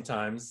he is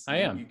sometimes,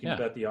 you can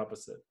bet the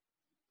opposite.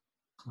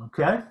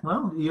 Okay,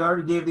 well, you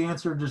already gave the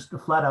answer, just a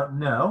flat out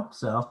no,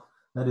 so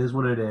that is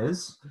what it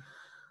is.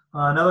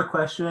 Another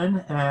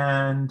question,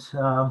 and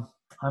I'm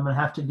going to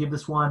have to give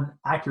this one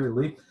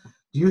accurately.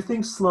 Do you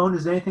think Sloan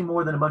is anything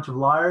more than a bunch of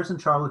liars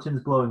and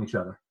charlatans blowing each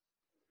other?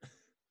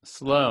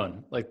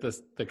 Sloan, like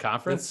the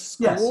conference?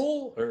 The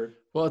school? Yes. Or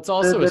well, it's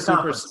also the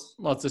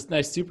it's a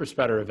nice super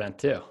spreader event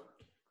too.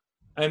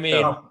 I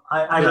mean, So,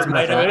 I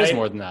know it is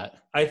more than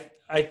that.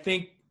 I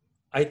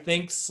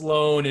think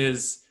Sloan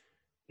is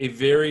a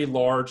very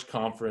large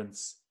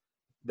conference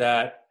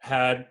that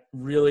had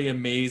really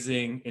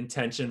amazing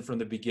intention from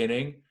the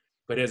beginning,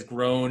 but has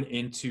grown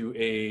into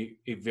a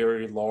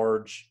very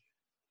large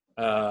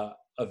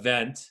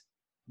event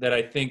that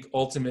I think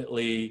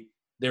ultimately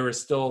there is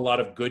still a lot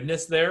of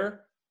goodness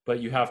there, but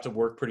you have to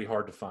work pretty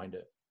hard to find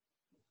it.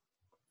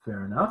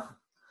 Fair enough.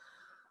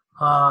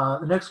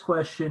 The next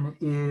question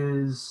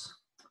is,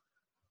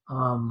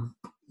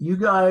 you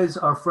guys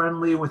are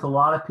friendly with a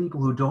lot of people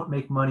who don't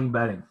make money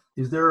betting.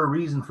 Is there a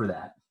reason for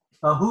that?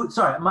 Let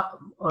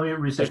me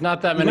reset. There's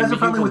not that many you guys are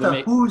friendly people with that a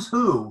make. who's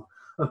who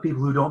of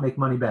people who don't make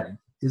money betting.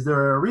 Is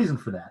there a reason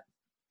for that?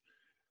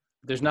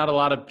 There's not a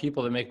lot of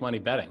people that make money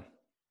betting.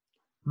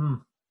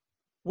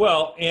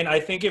 Well, and I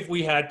think if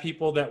we had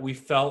people that we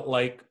felt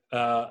like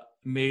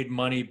made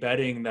money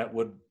betting that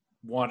would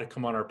want to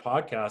come on our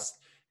podcast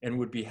and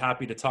would be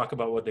happy to talk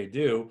about what they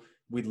do,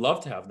 we'd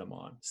love to have them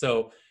on.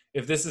 So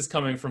if this is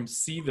coming from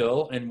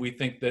Seville and we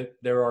think that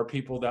there are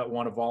people that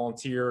want to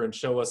volunteer and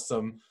show us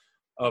some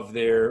of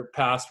their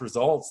past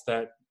results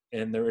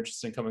and they're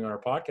interested in coming on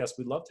our podcast,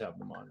 we'd love to have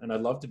them on. And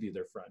I'd love to be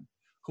their friend.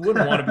 Who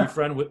wouldn't want to be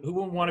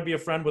a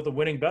friend with a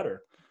winning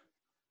bettor?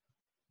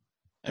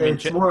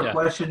 It's more a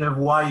question of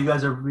why you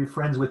guys are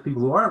friends with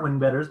people who aren't winning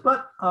bettors,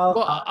 but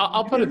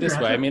I'll put it this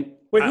way. I mean,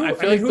 wait, I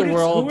feel like the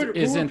world who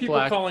isn't are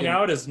people calling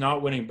out as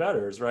not winning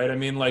bettors, right? I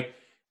mean, like,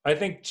 I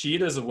think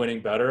Cheetah's a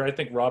winning bettor. I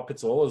think Rob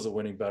Pizzola is a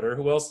winning bettor.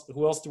 Who else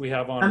do we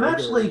have on? I'm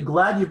actually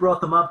glad you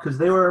brought them up because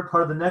they were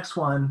part of the next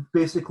one.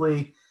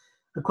 Basically,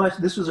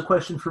 this was a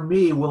question for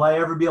me. Will I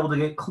ever be able to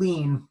get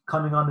clean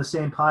coming on the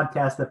same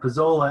podcast that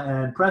Pizzola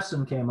and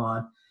Preston came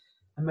on?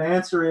 And my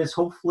answer is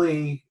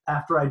hopefully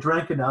after I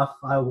drank enough,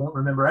 I won't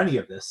remember any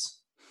of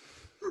this.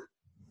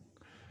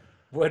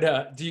 What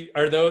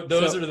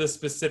those are the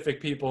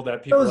specific people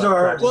that people? Those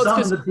are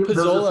some of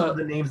Pizzola,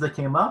 the names that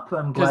came up.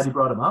 I'm glad you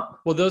brought them up.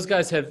 Well, those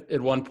guys have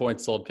at one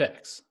point sold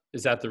picks.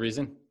 Is that the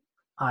reason?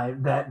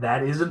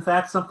 That is in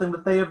fact something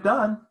that they have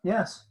done.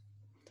 Yes.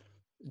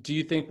 Do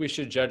you think we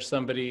should judge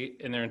somebody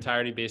in their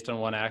entirety based on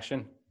one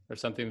action or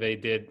something they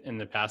did in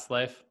the past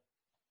life?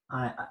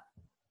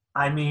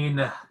 I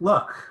mean,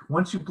 look,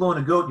 once you've blown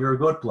a goat, you're a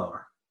goat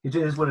blower. It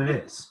is what it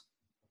is.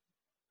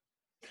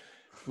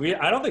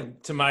 I don't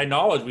think, to my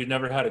knowledge, we've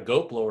never had a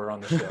goat blower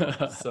on the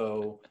show.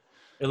 So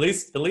at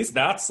least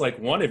that's like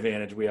one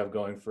advantage we have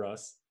going for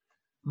us.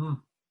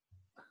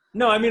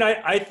 No, I mean,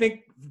 I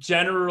think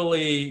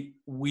generally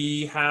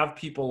we have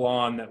people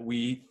on that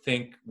we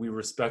think we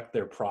respect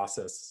their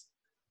process.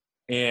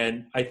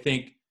 And I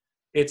think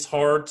it's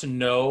hard to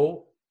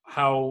know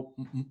how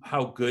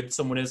good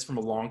someone is from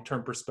a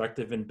long-term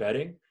perspective in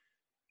betting.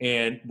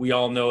 And we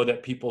all know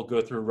that people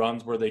go through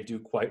runs where they do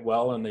quite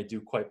well and they do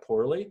quite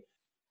poorly.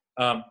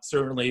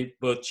 Certainly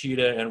both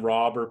Cheetah and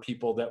Rob are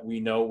people that we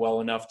know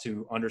well enough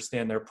to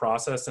understand their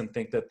process and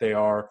think that they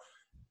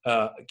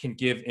can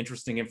give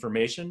interesting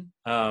information.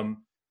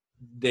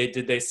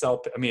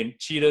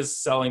 Cheetah's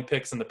selling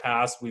picks in the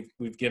past.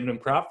 We've given him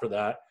crap for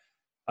that.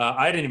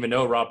 I didn't even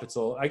know Rob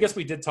Pizzola. I guess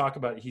we did talk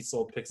about he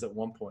sold picks at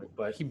one point,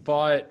 but he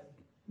bought,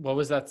 what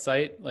was that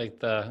site? Like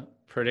the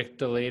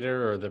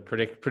Predictolator or the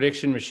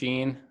prediction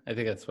machine? I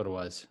think that's what it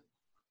was.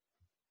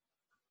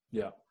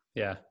 Yeah.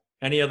 Yeah.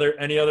 Any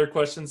other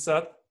questions,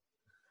 Seth?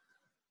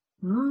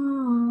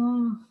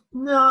 No,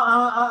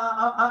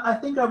 I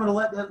think I'm going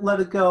to let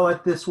it go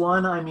at this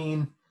one. I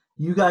mean,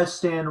 you guys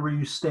stand where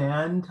you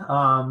stand.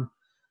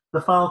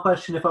 The final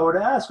question, if I were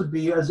to ask, would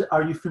be: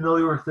 are you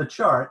familiar with the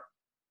chart?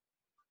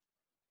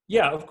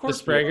 Yeah, of course. The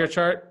Sprague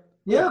chart?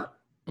 Yeah,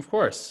 of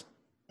course.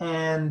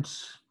 And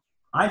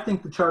I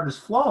think the chart is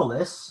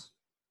flawless.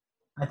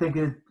 I think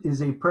it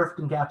is a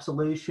perfect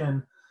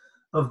encapsulation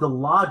of the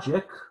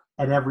logic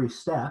at every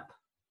step.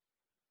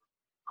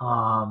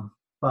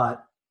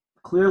 But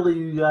clearly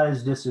you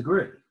guys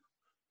disagree.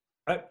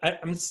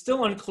 I'm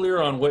still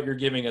unclear on what you're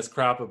giving us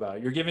crap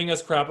about. You're giving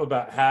us crap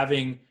about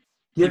having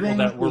people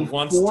that were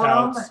once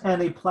touts.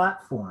 And a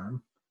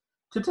platform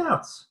to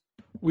touts.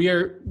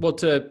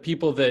 To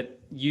people that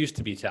used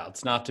to be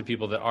touts, not to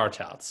people that are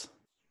touts.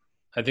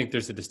 I think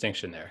there's a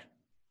distinction there.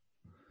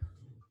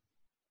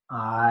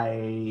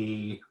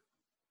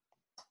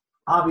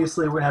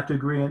 Obviously we're going to have to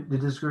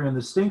disagree on the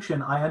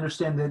distinction. I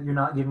understand that you're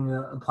not giving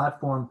a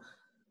platform.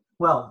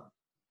 Well,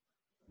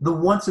 the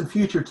once and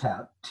future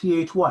tout,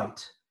 T.H.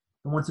 White,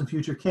 the once and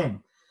future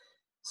king.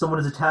 someone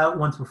is a tout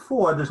once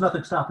before, there's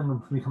nothing stopping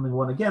them from becoming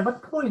one again.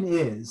 But the point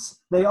is,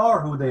 they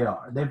are who they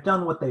are. They've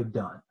done what they've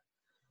done.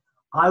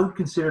 I would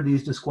consider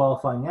these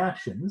disqualifying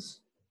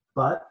actions,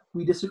 but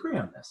we disagree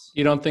on this.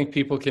 You don't think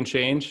people can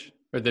change,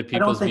 or that I don't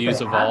people's think views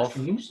they evolve?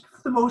 have changed.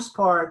 For the most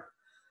part,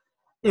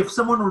 if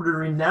someone were to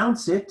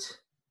renounce it,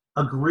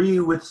 agree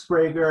with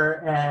Sprague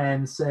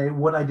and say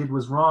what I did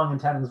was wrong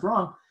and Tanning's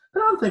wrong,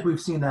 but I don't think we've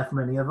seen that from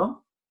any of them.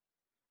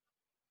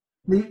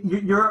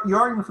 Your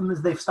argument from them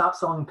is they've stopped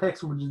selling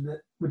picks,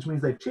 which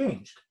means they've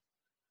changed.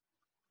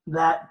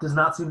 That does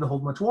not seem to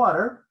hold much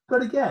water,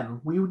 but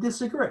again, we would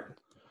disagree.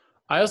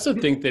 I also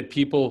think that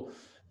people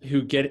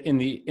who get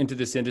into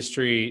this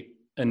industry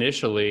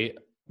initially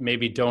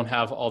maybe don't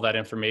have all that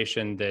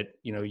information that,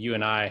 you know, you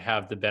and I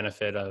have the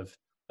benefit of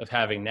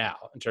having now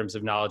in terms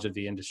of knowledge of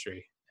the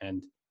industry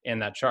and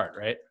that chart,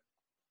 right?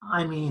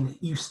 I mean,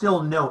 you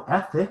still know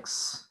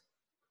ethics.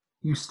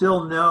 You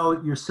still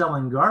know you're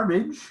selling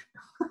garbage.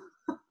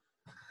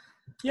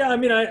 Yeah, I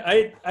mean,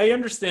 I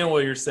understand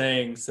what you're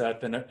saying,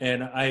 Seth,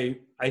 and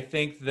I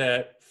think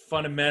that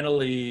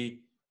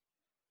fundamentally,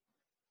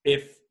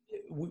 if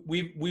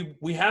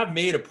we have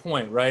made a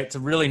point, right, to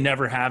really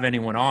never have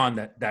anyone on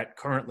that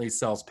currently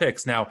sells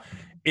picks. Now,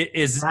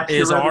 is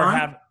our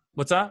have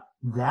what's that?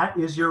 That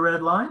is your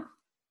red line?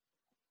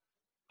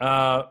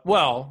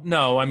 Well,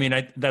 no, I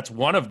mean, that's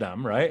one of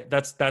them, right?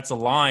 That's a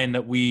line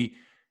that we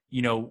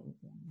don't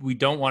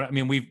want. I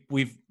mean,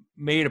 we've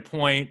made a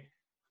point,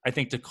 I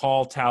think, to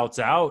call touts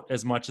out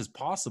as much as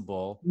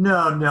possible.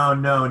 No.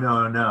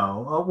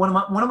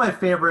 One of my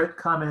favorite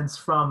comments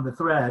from the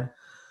thread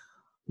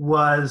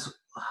was,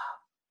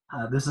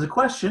 this is a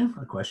question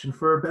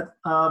for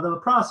the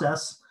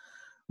process.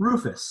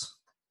 Rufus,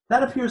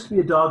 that appears to be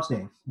a dog's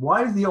name.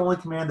 Why is the only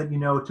command that you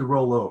know to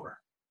roll over?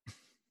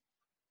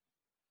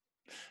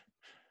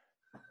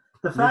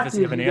 The fact Rufus,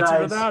 you have an answer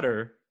to that,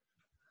 or?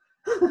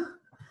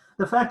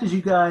 The fact is,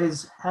 you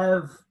guys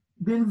have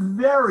been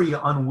very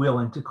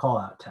unwilling to call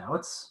out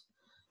touts.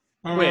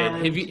 And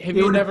wait, have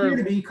you never? Appear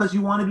to be because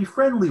you want to be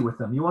friendly with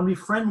them. You want to be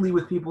friendly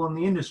with people in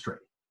the industry.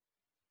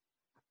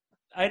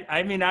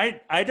 I mean,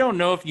 I don't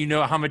know if you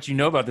know how much you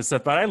know about this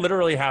stuff, but I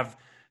literally have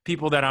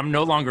people that I'm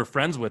no longer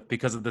friends with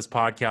because of this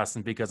podcast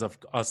and because of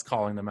us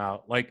calling them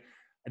out. Like,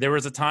 there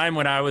was a time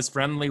when I was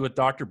friendly with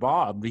Dr.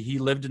 Bob. He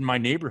lived in my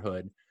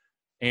neighborhood.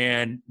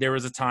 And there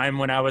was a time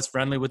when I was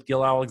friendly with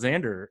Gil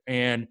Alexander,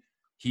 and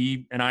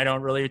he and I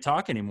don't really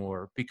talk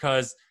anymore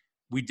because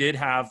we did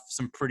have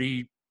some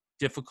pretty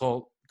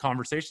difficult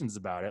conversations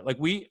about it. Like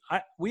we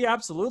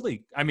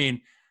absolutely, I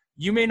mean,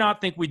 you may not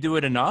think we do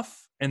it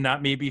enough, and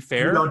that may be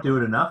fair. We don't do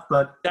it enough,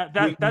 but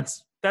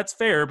that's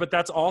fair, but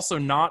that's also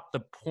not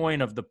the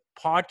point of the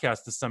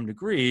podcast to some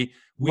degree.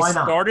 Why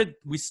not?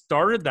 We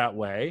started that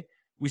way.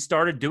 We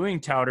started doing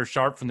Touter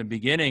Sharp from the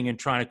beginning and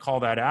trying to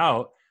call that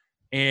out.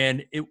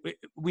 And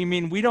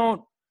we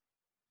don't.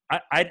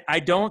 I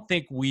don't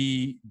think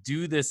we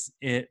do this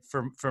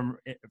from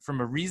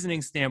a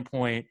reasoning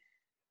standpoint.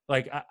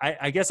 Like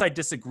I guess I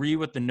disagree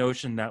with the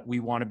notion that we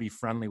want to be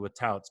friendly with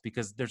touts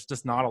because there's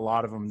just not a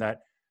lot of them that,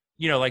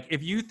 like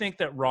if you think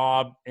that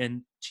Rob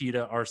and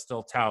Cheetah are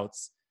still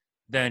touts,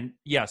 then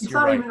yes, it's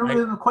you're not right. even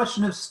really a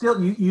question of still.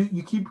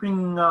 You keep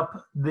bringing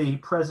up the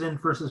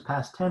present versus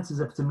past tense as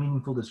if it's a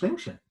meaningful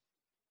distinction.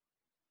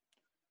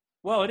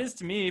 Well, it is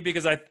to me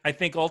because I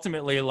think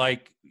ultimately,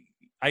 like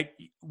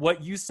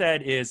what you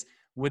said is,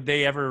 would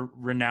they ever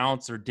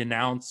renounce or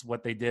denounce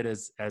what they did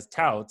as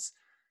touts?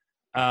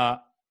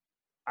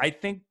 I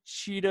think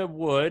Cheetah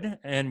would,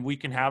 and we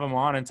can have him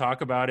on and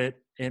talk about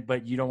it.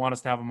 But you don't want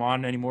us to have him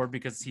on anymore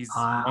because he's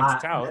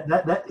once a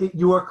tout.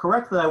 You are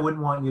correct that I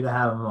wouldn't want you to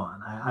have him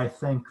on. I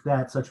think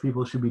that such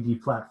people should be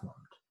deplatformed.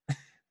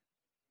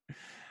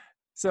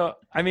 So,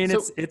 I mean,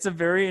 it's a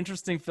very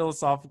interesting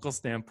philosophical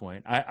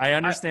standpoint. I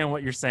understand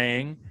what you're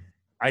saying.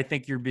 I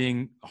think you're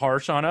being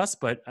harsh on us,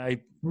 but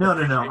No.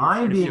 I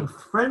am being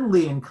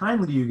friendly and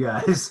kindly to you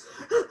guys.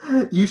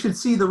 You should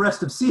see the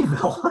rest of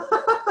Seaville.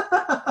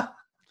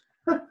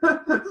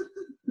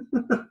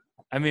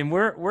 I mean,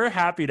 we're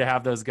happy to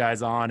have those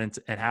guys on and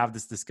have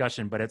this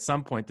discussion, but at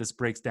some point this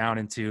breaks down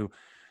into,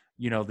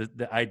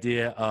 the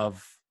idea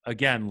of,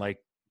 again, like,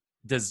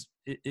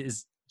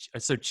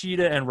 so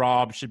Cheetah and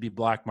Rob should be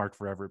black marked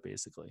forever,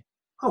 basically.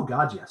 Oh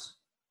God, yes.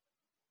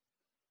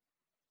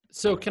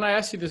 So can I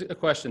ask you a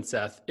question,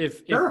 Seth?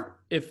 Sure.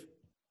 If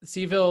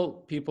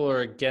Seaville people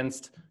are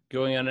against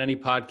going on any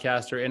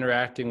podcast or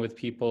interacting with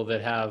people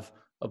that have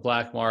a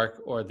black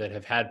mark or that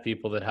have had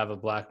people that have a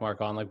black mark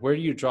on, like, where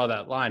do you draw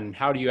that line and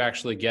how do you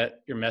actually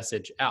get your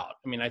message out?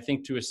 I mean, I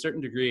think to a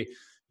certain degree,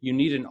 you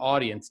need an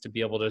audience to be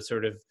able to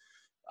sort of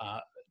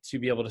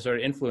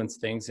influence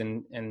things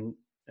and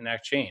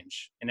enact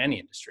change in any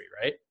industry,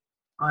 right?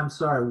 I'm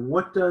sorry,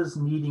 what does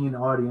needing an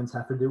audience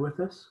have to do with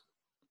this?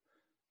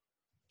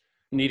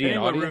 Needing an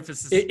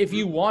audience. If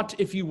you want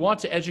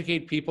to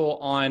educate people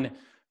on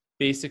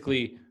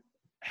basically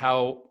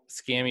how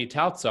scammy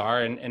touts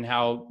are and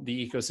how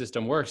the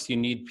ecosystem works, you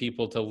need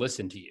people to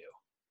listen to you.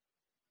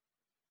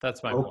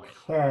 That's my point.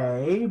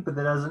 Okay, but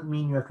that doesn't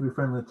mean you have to be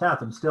friendly with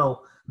touts. I'm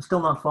still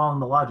not following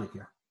the logic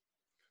here.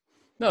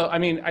 No, I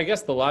mean, I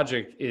guess the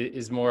logic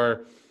is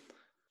more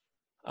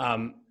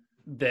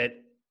that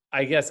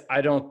I guess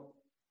I don't,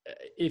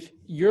 if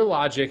your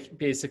logic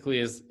basically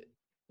is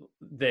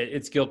that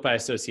it's guilt by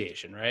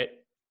association, right?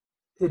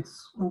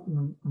 It's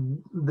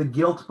the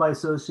guilt by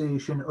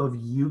association of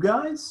you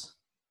guys?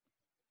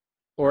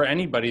 Or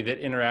anybody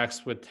that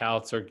interacts with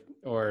touts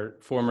or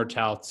former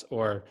touts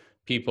or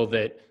people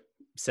that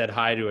said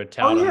hi to a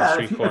tout on the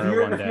street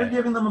corner one day. If you're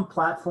giving them a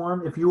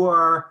platform, if you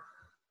are...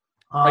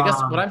 I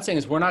guess what I'm saying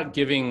is we're not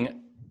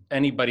giving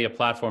anybody a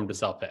platform to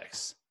sell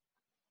picks.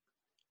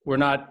 We're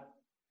not...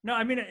 No,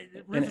 I mean,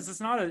 Rufus, it's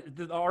not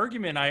the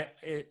argument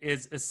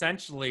is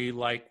essentially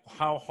like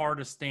how hard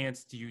a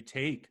stance do you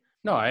take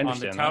I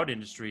understand on the tout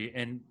industry?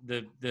 And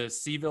the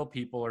Seville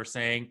people are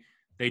saying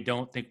they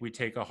don't think we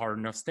take a hard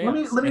enough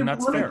stance. Let me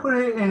put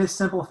it in a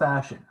simple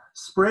fashion.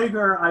 Sprague,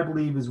 I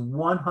believe, is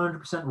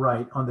 100%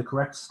 right on the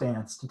correct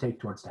stance to take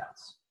towards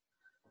touts.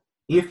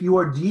 If you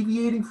are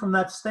deviating from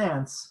that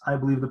stance, I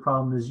believe the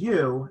problem is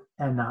you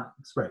and not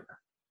Sprague.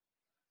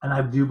 And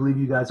I do believe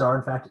you guys are,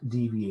 in fact,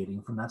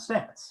 deviating from that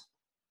stance.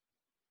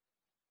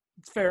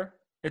 It's fair.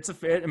 It's a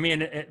fair. I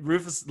mean,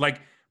 Rufus, like,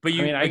 but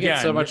you. I mean, I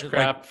get so much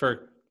crap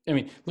for. I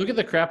mean, look at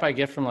the crap I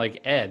get from like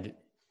Ed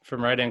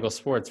from Right Angle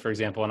Sports, for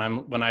example.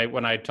 And when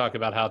I talk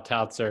about how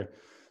touts are,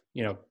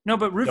 no,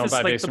 but Rufus,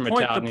 like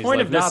the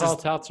point of this not all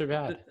touts are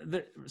bad.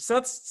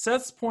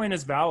 Seth's point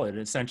is valid,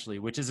 essentially,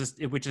 which is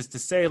to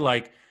say,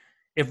 like,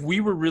 if we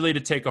were really to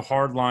take a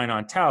hard line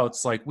on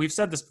touts, like we've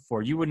said this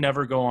before, you would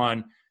never go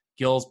on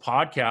Gil's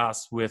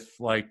podcast with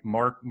like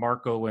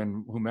Marco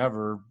and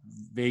whomever,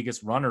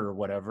 Vegas Runner or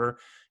whatever,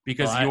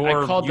 because I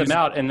called them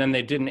out, and then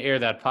they didn't air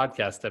that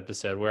podcast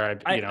episode where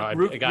I got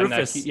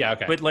Rufus, yeah,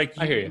 okay. But like,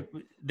 I hear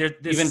you.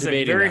 This is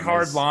a very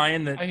hard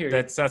line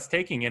that Seth's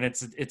taking, and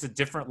it's a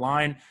different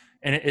line,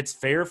 and it's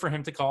fair for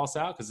him to call us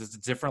out because it's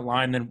a different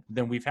line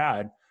than we've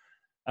had.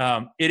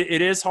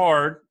 It is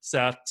hard,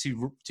 Seth,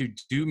 to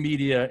do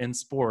media in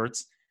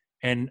sports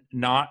and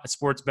not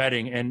sports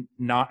betting and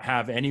not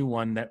have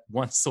anyone that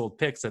once sold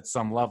picks at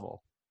some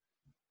level.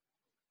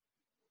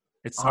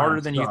 It's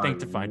harder than you think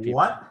to find people.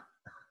 What?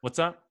 What's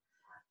that?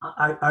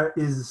 I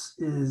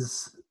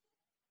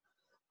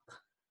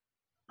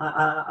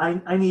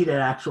need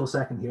an actual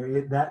second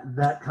here.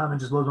 That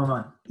comment just blows my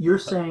mind. You're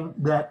saying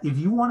that if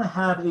you want to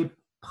have a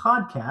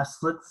podcast,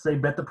 let's say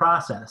Bet the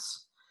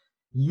Process,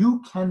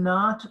 you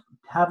cannot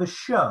have a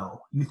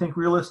show, you think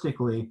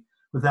realistically,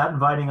 without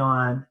inviting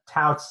on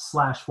touts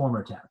 /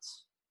 former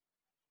touts?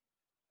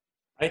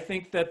 I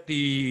think that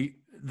the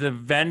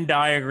Venn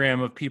diagram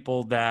of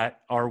people that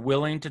are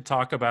willing to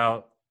talk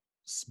about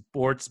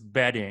sports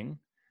betting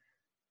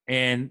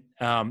and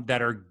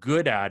that are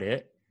good at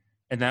it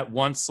and that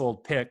once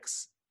sold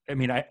picks. I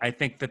mean, I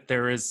think that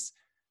there is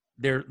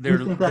there.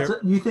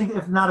 You think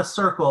if not a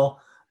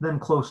circle, then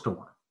close to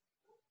one?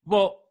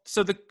 Well,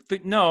 so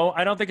no,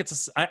 I don't think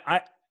it's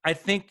I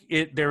think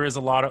there is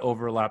a lot of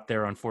overlap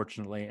there,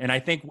 unfortunately. And I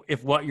think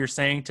if what you're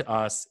saying to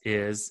us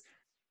is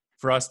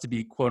for us to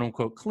be quote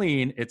unquote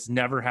clean, it's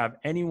never have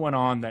anyone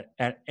on that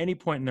at any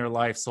point in their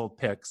life sold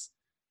picks,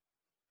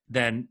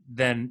 then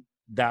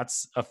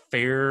that's a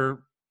fair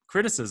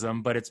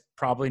criticism, but it's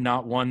probably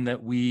not one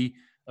that we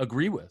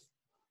agree with.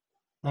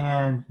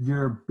 And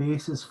your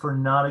basis for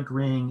not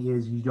agreeing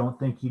is you don't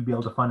think you'd be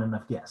able to find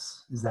enough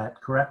guests. Is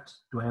that correct?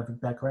 Do I have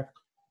that correct?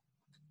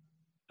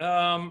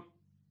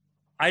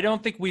 I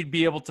don't think we'd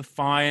be able to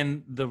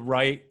find the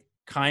right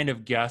kind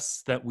of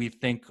guests that we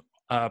think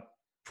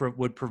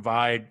would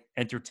provide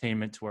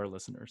entertainment to our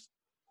listeners.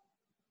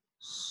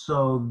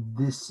 So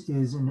this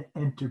is an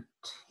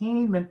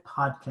entertainment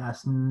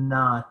podcast,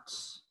 not,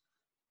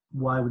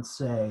 well, I would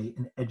say,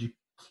 an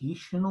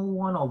educational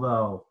one,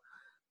 although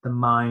the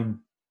mind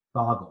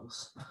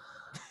boggles.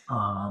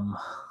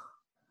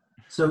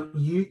 So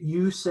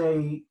you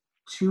say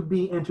to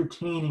be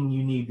entertaining,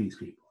 you need these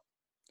people.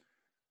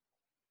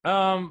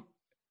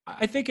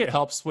 I think it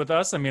helps with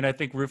us. I mean, I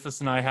think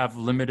Rufus and I have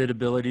limited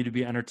ability to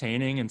be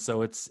entertaining, and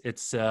so it's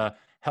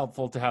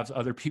helpful to have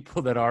other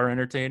people that are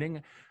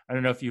entertaining. I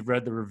don't know if you've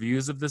read the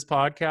reviews of this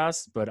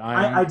podcast, but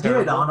I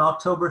did. On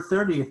October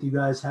 30th, you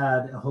guys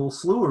had a whole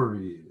slew of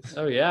reviews.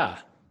 Oh yeah,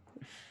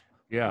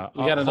 yeah,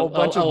 we got a whole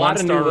bunch of lot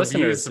of new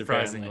listeners,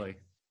 surprisingly.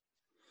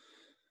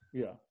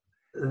 Yeah,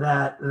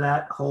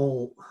 that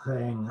whole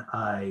thing,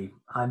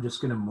 I'm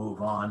just going to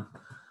move on.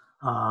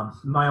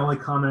 My only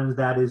comment on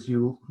that is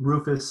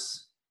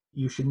Rufus,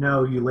 you should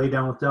know you lay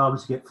down with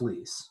dogs, you get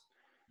fleas.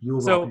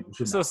 So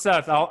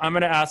Seth, I'm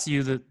going to ask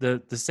you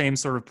the same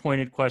sort of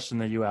pointed question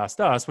that you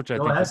asked us, which I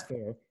think is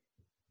fair.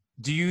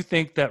 Do you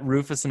think that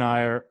Rufus and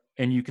I are,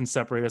 and you can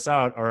separate us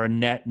out, are a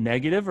net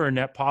negative or a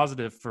net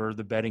positive for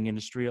the betting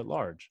industry at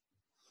large?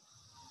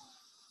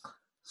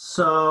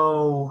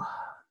 So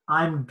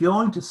I'm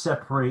going to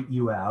separate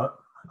you out.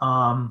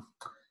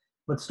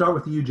 Let's start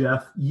with you,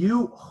 Jeff.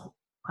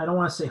 I don't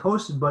want to say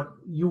hosted, but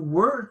you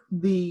were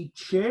the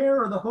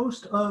chair or the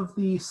host of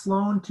the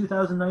Sloan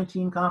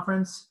 2019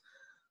 conference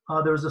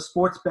There was a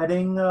sports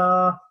betting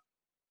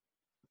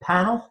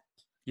panel.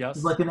 It Yes.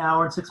 was like an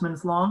hour and 6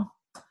 minutes long.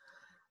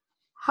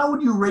 How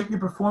would you rate your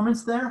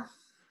performance there?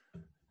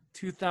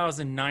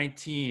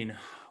 2019.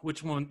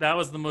 Which one? That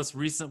was the most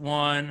recent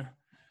one.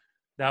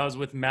 That was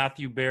with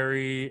Matthew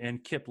Berry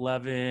and Kip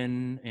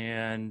Levin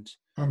and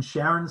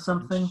Sharon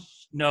something?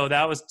 No,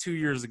 that was 2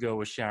 years ago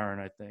with Sharon,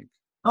 I think.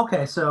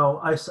 Okay, so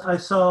I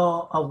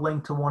saw a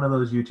link to one of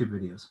those YouTube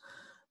videos.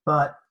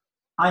 But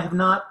I have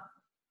not,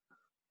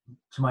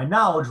 to my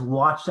knowledge,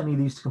 watched any of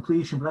these to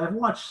completion, but I've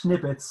watched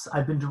snippets.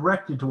 I've been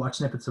directed to watch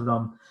snippets of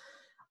them.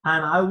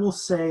 And I will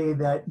say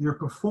that your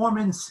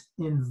performance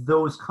in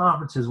those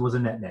conferences was a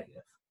net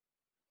negative.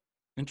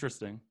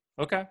 Interesting.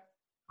 Okay.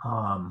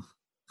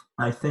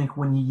 I think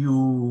when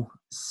you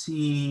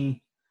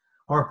see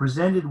or are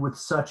presented with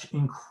such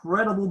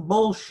incredible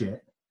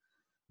bullshit,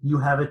 you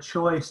have a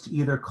choice to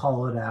either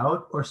call it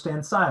out or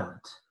stand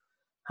silent.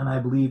 And I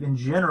believe in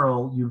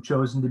general, you've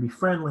chosen to be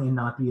friendly and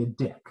not be a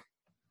dick.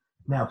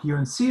 Now, here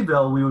in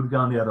Seville, we would have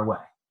gone the other way.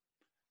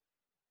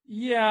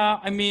 Yeah,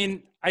 I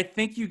mean, I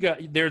think you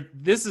got there.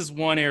 This is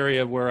one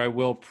area where I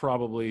will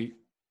probably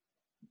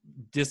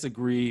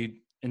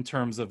disagree in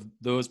terms of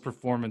those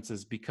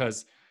performances,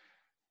 because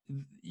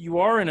you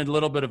are in a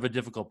little bit of a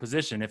difficult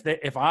position.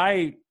 If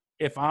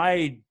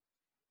I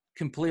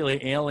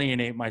completely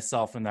alienate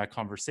myself in that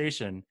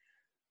conversation,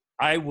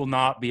 I will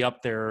not be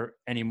up there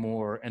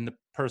anymore, and the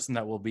person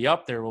that will be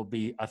up there will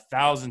be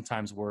 1,000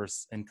 times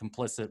worse and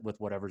complicit with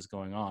whatever's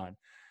going on.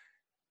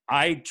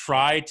 I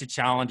try to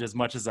challenge as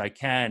much as I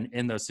can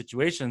in those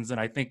situations, and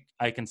I think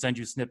I can send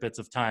you snippets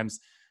of times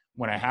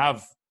when I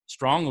have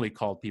strongly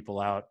called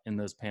people out in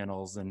those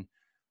panels.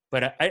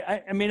 But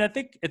I mean, I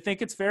think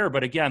it's fair.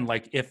 But again,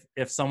 like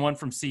if someone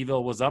from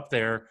Seville was up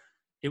there,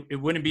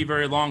 it wouldn't be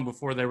very long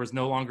before there was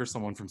no longer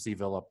someone from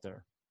Seville up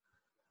there.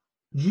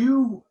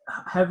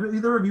 Have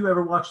either of you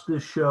ever watched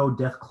this show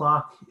Death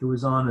Clock? It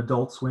was on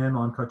Adult Swim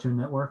on Cartoon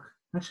Network.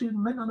 Actually, it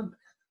might not have,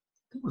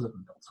 I think it was on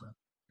Adult Swim.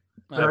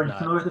 Are you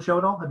familiar with the show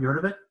at all? Have you heard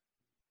of it?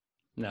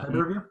 No.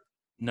 Either of you?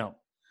 No.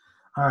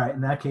 All right. In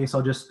that case,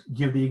 I'll just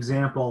give the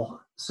example.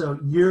 So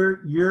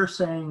you're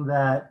saying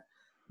that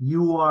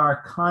you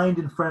are kind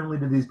and friendly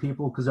to these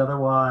people because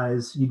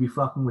otherwise you'd be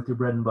fucking with your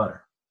bread and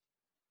butter.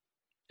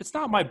 It's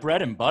not my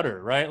bread and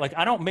butter, right? Like,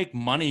 I don't make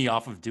money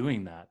off of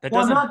doing that.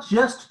 I'm not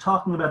just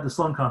talking about the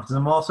Sloan Conference.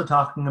 I'm also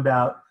talking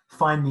about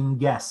finding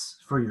guests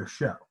for your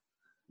show.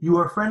 You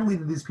are friendly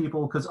to these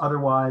people because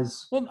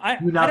otherwise,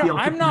 I'm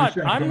not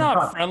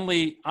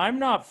friendly. I'm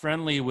not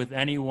friendly with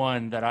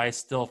anyone that I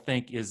still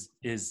think is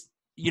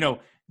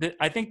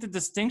I think the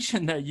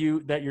distinction that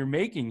you're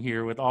making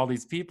here with all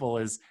these people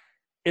is,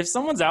 if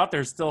someone's out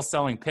there still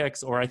selling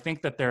picks, or I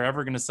think that they're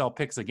ever going to sell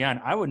picks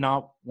again, I would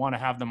not want to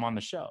have them on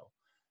the show.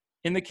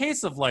 In the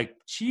case of like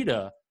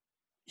Cheetah,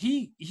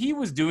 he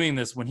was doing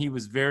this when he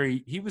was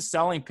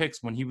selling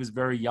picks when he was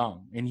very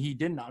young, and he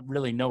did not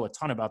really know a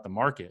ton about the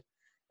market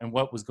and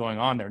what was going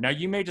on there. Now,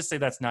 you may just say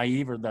that's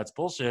naive or that's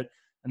bullshit,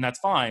 and that's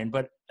fine.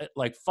 But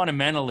like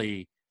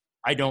fundamentally,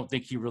 I don't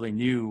think he really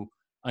knew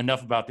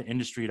enough about the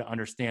industry to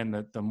understand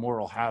the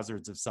moral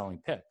hazards of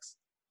selling picks.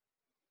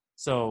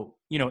 So,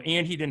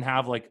 and he didn't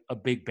have like a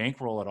big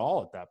bankroll at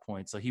all at that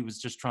point. So he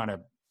was just trying to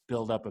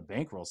build up a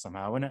bankroll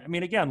somehow. And I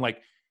mean, again,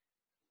 like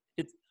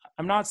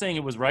I'm not saying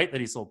it was right that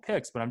he sold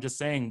picks, but I'm just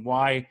saying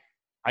why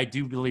I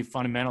do believe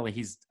fundamentally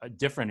he's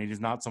different, and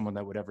he's not someone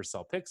that would ever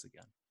sell picks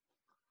again.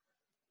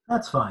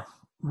 That's fine.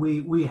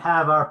 We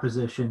have our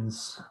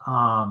positions.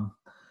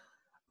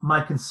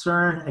 My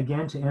concern,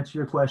 again, to answer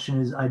your question,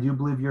 is I do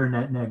believe you're a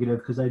net negative,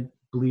 because I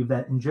believe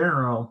that in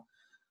general,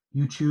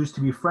 you choose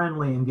to be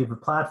friendly and give a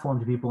platform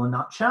to people and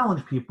not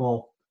challenge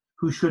people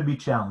who should be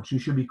challenged, who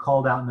should be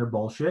called out in their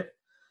bullshit.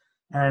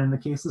 And in the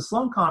case of the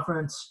Sloan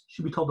Conference,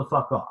 should be told to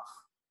fuck off.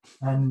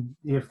 And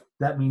if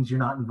that means you're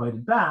not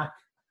invited back,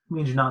 it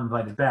means you're not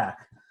invited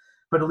back.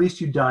 But at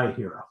least you die a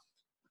hero.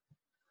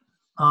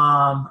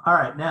 All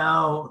right,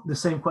 now the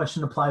same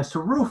question applies to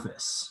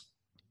Rufus.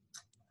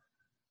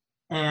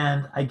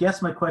 And I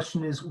guess my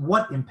question is,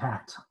 what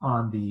impact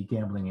on the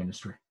gambling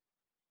industry?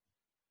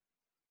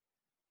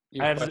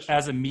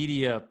 As a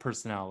media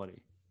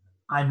personality.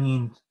 I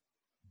mean,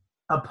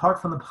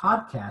 apart from the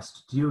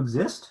podcast, do you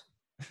exist?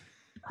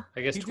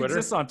 I guess He Twitter.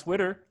 exists on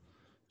Twitter.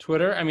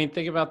 Twitter. I mean,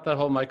 think about that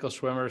whole Michael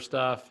Schwimmer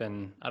stuff,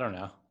 and I don't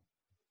know.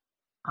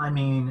 I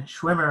mean,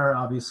 Schwimmer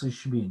obviously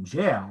should be in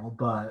jail,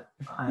 but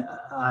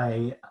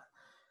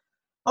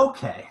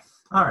okay.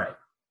 All right.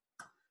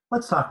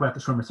 Let's talk about the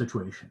Schwimmer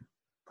situation.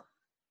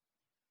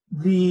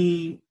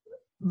 The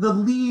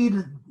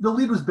lead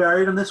was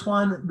buried on this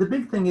one. The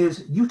big thing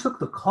is you took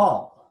the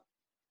call.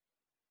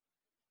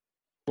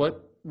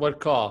 What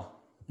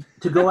call?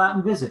 To go out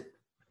and visit.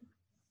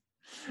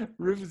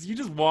 Rufus, you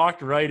just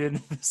walked right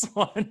into this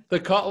one. The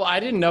call. I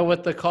didn't know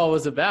what the call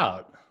was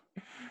about.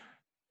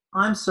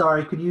 I'm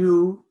sorry.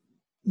 You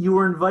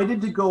were invited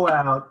to go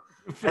out,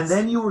 and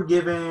then you were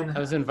given. I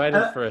was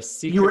invited for a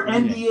secret. You were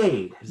meeting.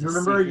 NDA'd. You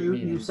remember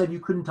you said you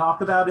couldn't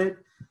talk about it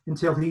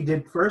until he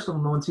did first,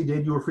 and once he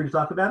did, you were free to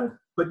talk about it.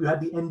 But you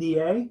had the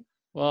NDA,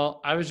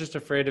 Well, I was just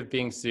afraid of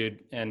being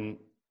sued, and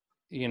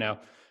you know,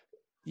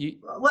 you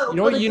Well,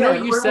 know what you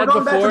said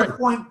going back to before. the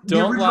point, the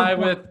Don't original lie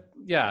point. with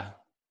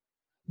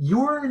You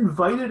were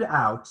invited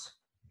out.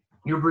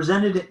 You were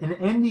presented an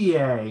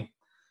NDA,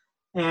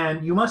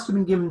 and you must have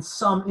been given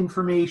some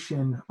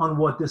information on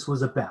what this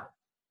was about.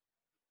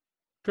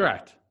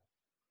 correct.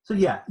 So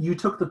yeah, you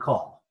took the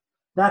call.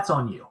 That's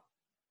on you.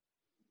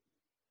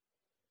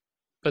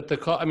 But the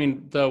call, I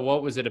mean, the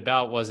what was it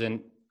about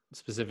wasn't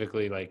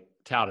specifically like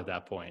tout at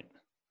that point.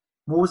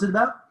 What was it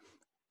about?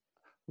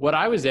 What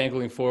I was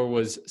angling for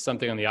was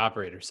something on the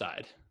operator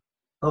side.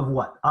 Of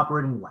what?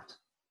 Operating what?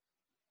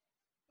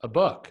 A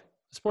book,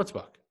 a sports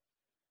book.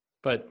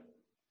 But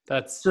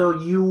that's So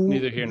you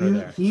neither here nor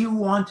there.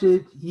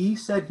 He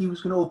said he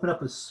was going to open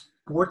up a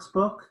sports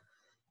book,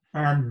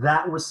 and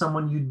that was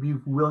someone you'd be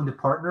willing to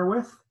partner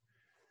with.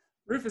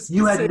 Rufus,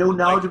 You just had say, no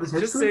knowledge of his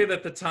Just history? say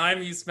that the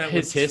time you spent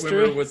His with history?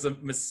 Swimmer was a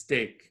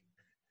mistake.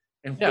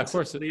 And Yeah, we'll of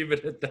course. just leave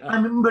it at that. I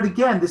mean, but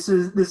again, this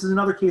is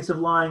another case of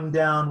lying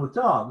down with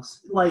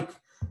dogs. Like,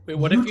 Wait,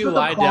 what if you took a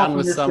lie call down from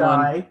with this someone?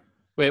 guy.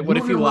 Wait, what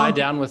You if you were lie wrong.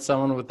 down with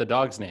someone with the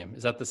dog's name?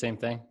 Is that the same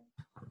thing?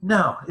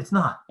 No, it's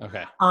not.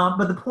 Okay.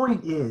 But the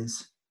point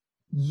is,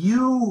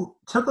 you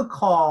took a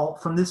call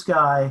from this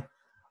guy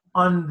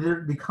on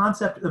the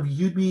concept of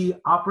you'd be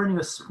operating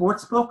a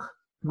sports book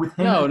with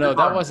him. No, as no, the that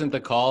partner. wasn't the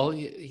call.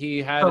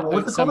 He had Oh,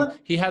 what was the call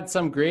then?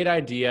 some great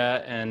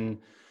idea, and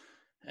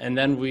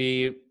then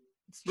we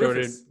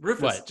started.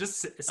 Rufus, what?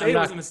 just say I'm it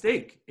not- was a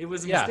mistake. It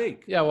was a Yeah,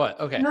 mistake. yeah. What?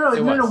 Okay. No,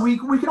 it no, no. was.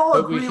 We can all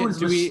But we agree it can- was a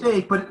do we-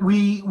 mistake, but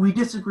we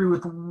disagree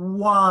with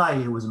why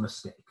it was a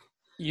mistake.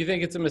 You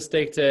think it's a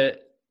mistake to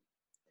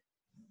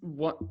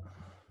what?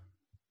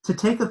 To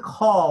take a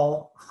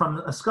call from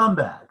a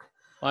scumbag.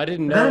 Well, I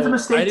didn't Then it's a know.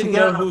 mistake I to didn't get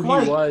know on a who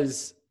flight. he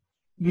was.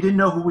 You didn't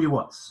know who he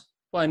was.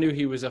 Well, I knew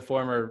he was a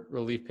former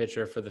relief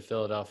pitcher for the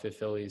Philadelphia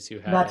Phillies who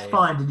had That's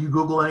fine. Did you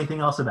Google anything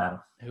else about him?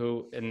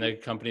 who in the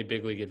company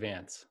Big League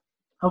Advance.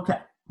 Okay,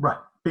 right.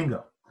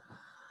 Bingo.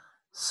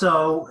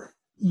 So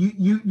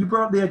you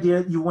brought up the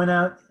idea. You went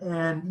out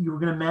and you were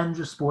going to manage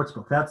a sports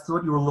book. That's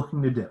what you were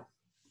looking to do.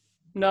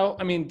 No,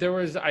 I mean there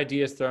was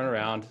ideas thrown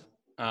around.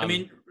 I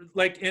mean,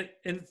 like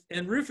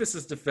in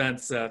Rufus's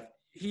defense, Seth,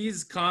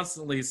 he's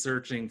constantly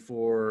searching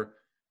for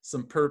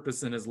some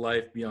purpose in his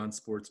life beyond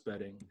sports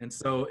betting. And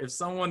so if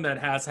someone that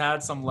has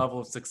had some level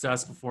of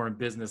success before in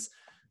business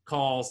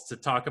calls to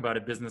talk about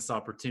a business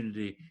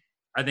opportunity,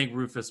 I think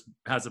Rufus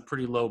has a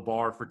pretty low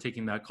bar for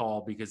taking that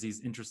call because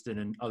he's interested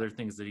in other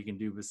things that he can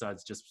do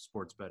besides just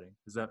sports betting.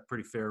 Is that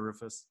pretty fair,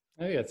 Rufus?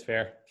 I think that's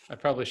fair. I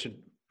probably should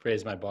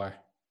raise my bar.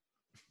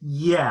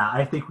 Yeah,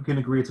 I think we can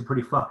agree it's a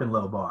pretty fucking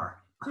low bar.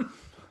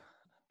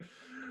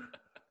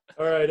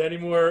 All right. Any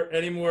more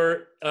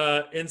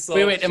insults?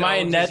 Wait. Am I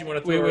in net? challenges you want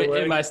to throw Wait. our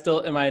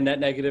way? Am I net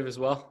negative as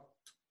well?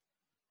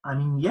 I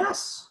mean,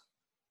 yes.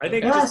 I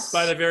think Yes. just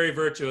by the very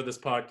virtue of this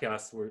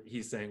podcast,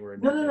 he's saying we're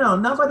No,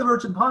 not by the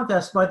virtue of the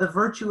podcast, by the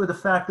virtue of the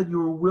fact that you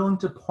were willing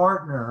to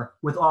partner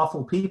with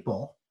awful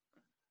people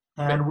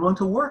and willing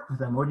to work with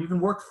them or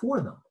even work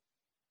for them.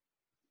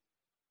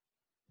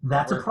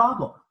 That's a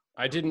problem.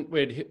 I didn't.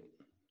 Wait.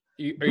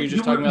 Are you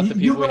just talking about the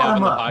people we brought have on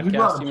him the up. You podcast?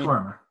 brought You up mean?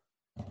 Schwimmer.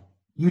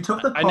 You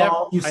took the I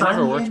call. You I signed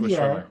never the worked with NDA.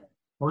 Schwimmer.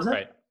 What was that?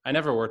 Right. I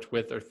never worked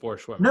with or for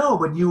Schwimmer. No,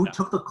 but you No.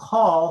 took the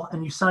call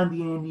and you signed the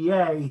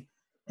NDA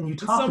and you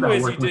talked some about ways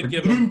you working did with him.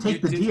 give You him- didn't take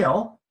you the did-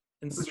 deal.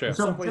 In That's true.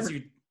 some ways,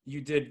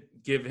 you did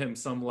give him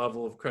some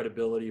level of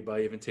credibility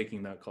by even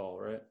taking that call,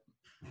 right?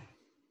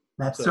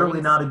 That's So certainly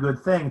it's- not a good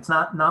thing. It's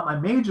not my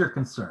major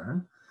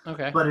concern,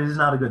 Okay. but it is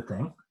not a good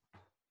thing.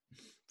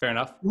 Fair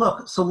enough.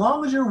 Look, so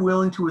long as you're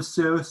willing to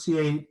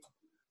associate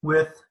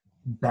with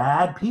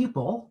bad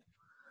people,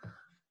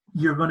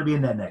 you're going to be a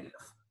net negative.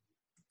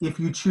 If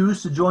you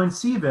choose to join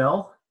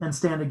Seville and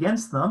stand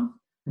against them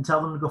and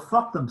tell them to go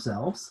fuck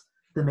themselves,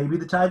 then maybe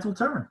the tides will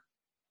turn.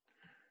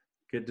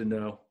 Good to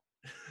know.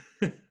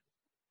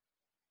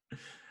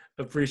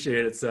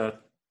 Appreciate it, Seth.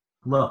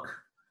 Look,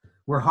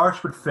 we're harsh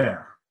but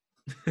fair.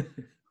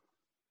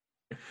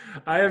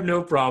 I have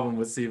no problem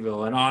with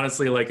Seville, and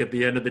honestly, like at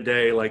the end of the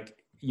day, like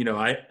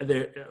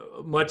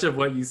much of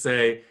what you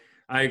say,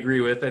 I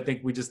agree with. I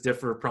think we just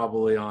differ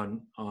probably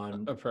on.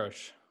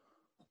 Approach.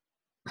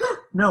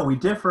 No, we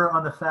differ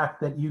on the fact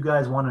that you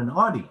guys want an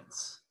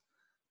audience.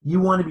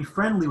 You want to be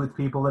friendly with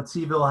people that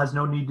Seville has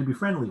no need to be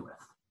friendly with.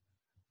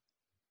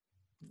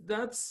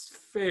 That's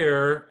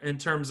fair in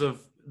terms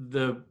of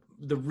the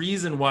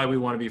reason why we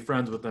want to be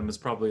friends with them is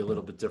probably a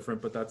little bit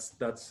different, but that's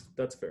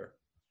fair.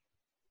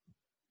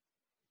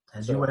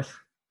 As you wish.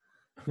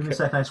 Give me a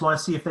second. I just want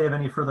to see if they have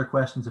any further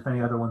questions, if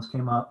any other ones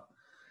came up.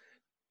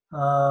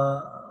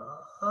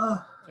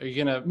 Are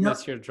you gonna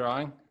miss your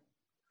drawing?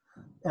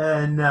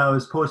 And no,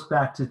 it's post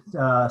back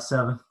to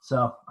 7,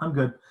 so I'm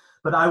good.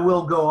 But I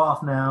will go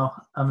off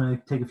now. I'm going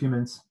to take a few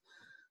minutes.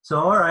 So,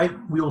 all right,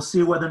 we will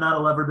see whether or not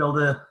I'll ever be able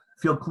to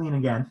feel clean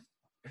again.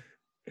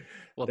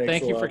 Well, Thanks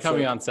thank a you lot, for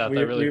coming Seth. on, Seth. We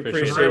I really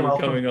appreciate appreciate it. you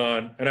coming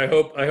on, and I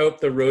hope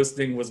the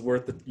roasting was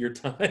worth your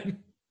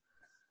time.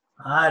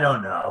 I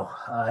don't know.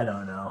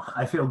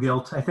 I feel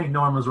guilt. I think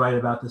Norm was right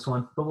about this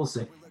one, but we'll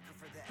see.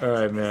 All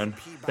right, man.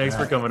 Thanks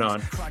for coming on.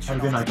 Have a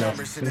good night,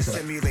 guys. In a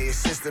simulated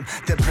system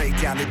that break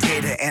down the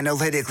data,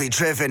 analytically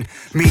driven.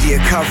 Media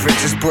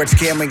coverage of sports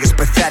gambling is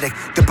pathetic.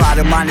 The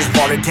bottom line is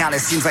watered down. It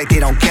seems like they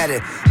don't get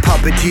it.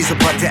 Puppet teaser,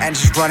 but the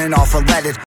engine's running off unleaded.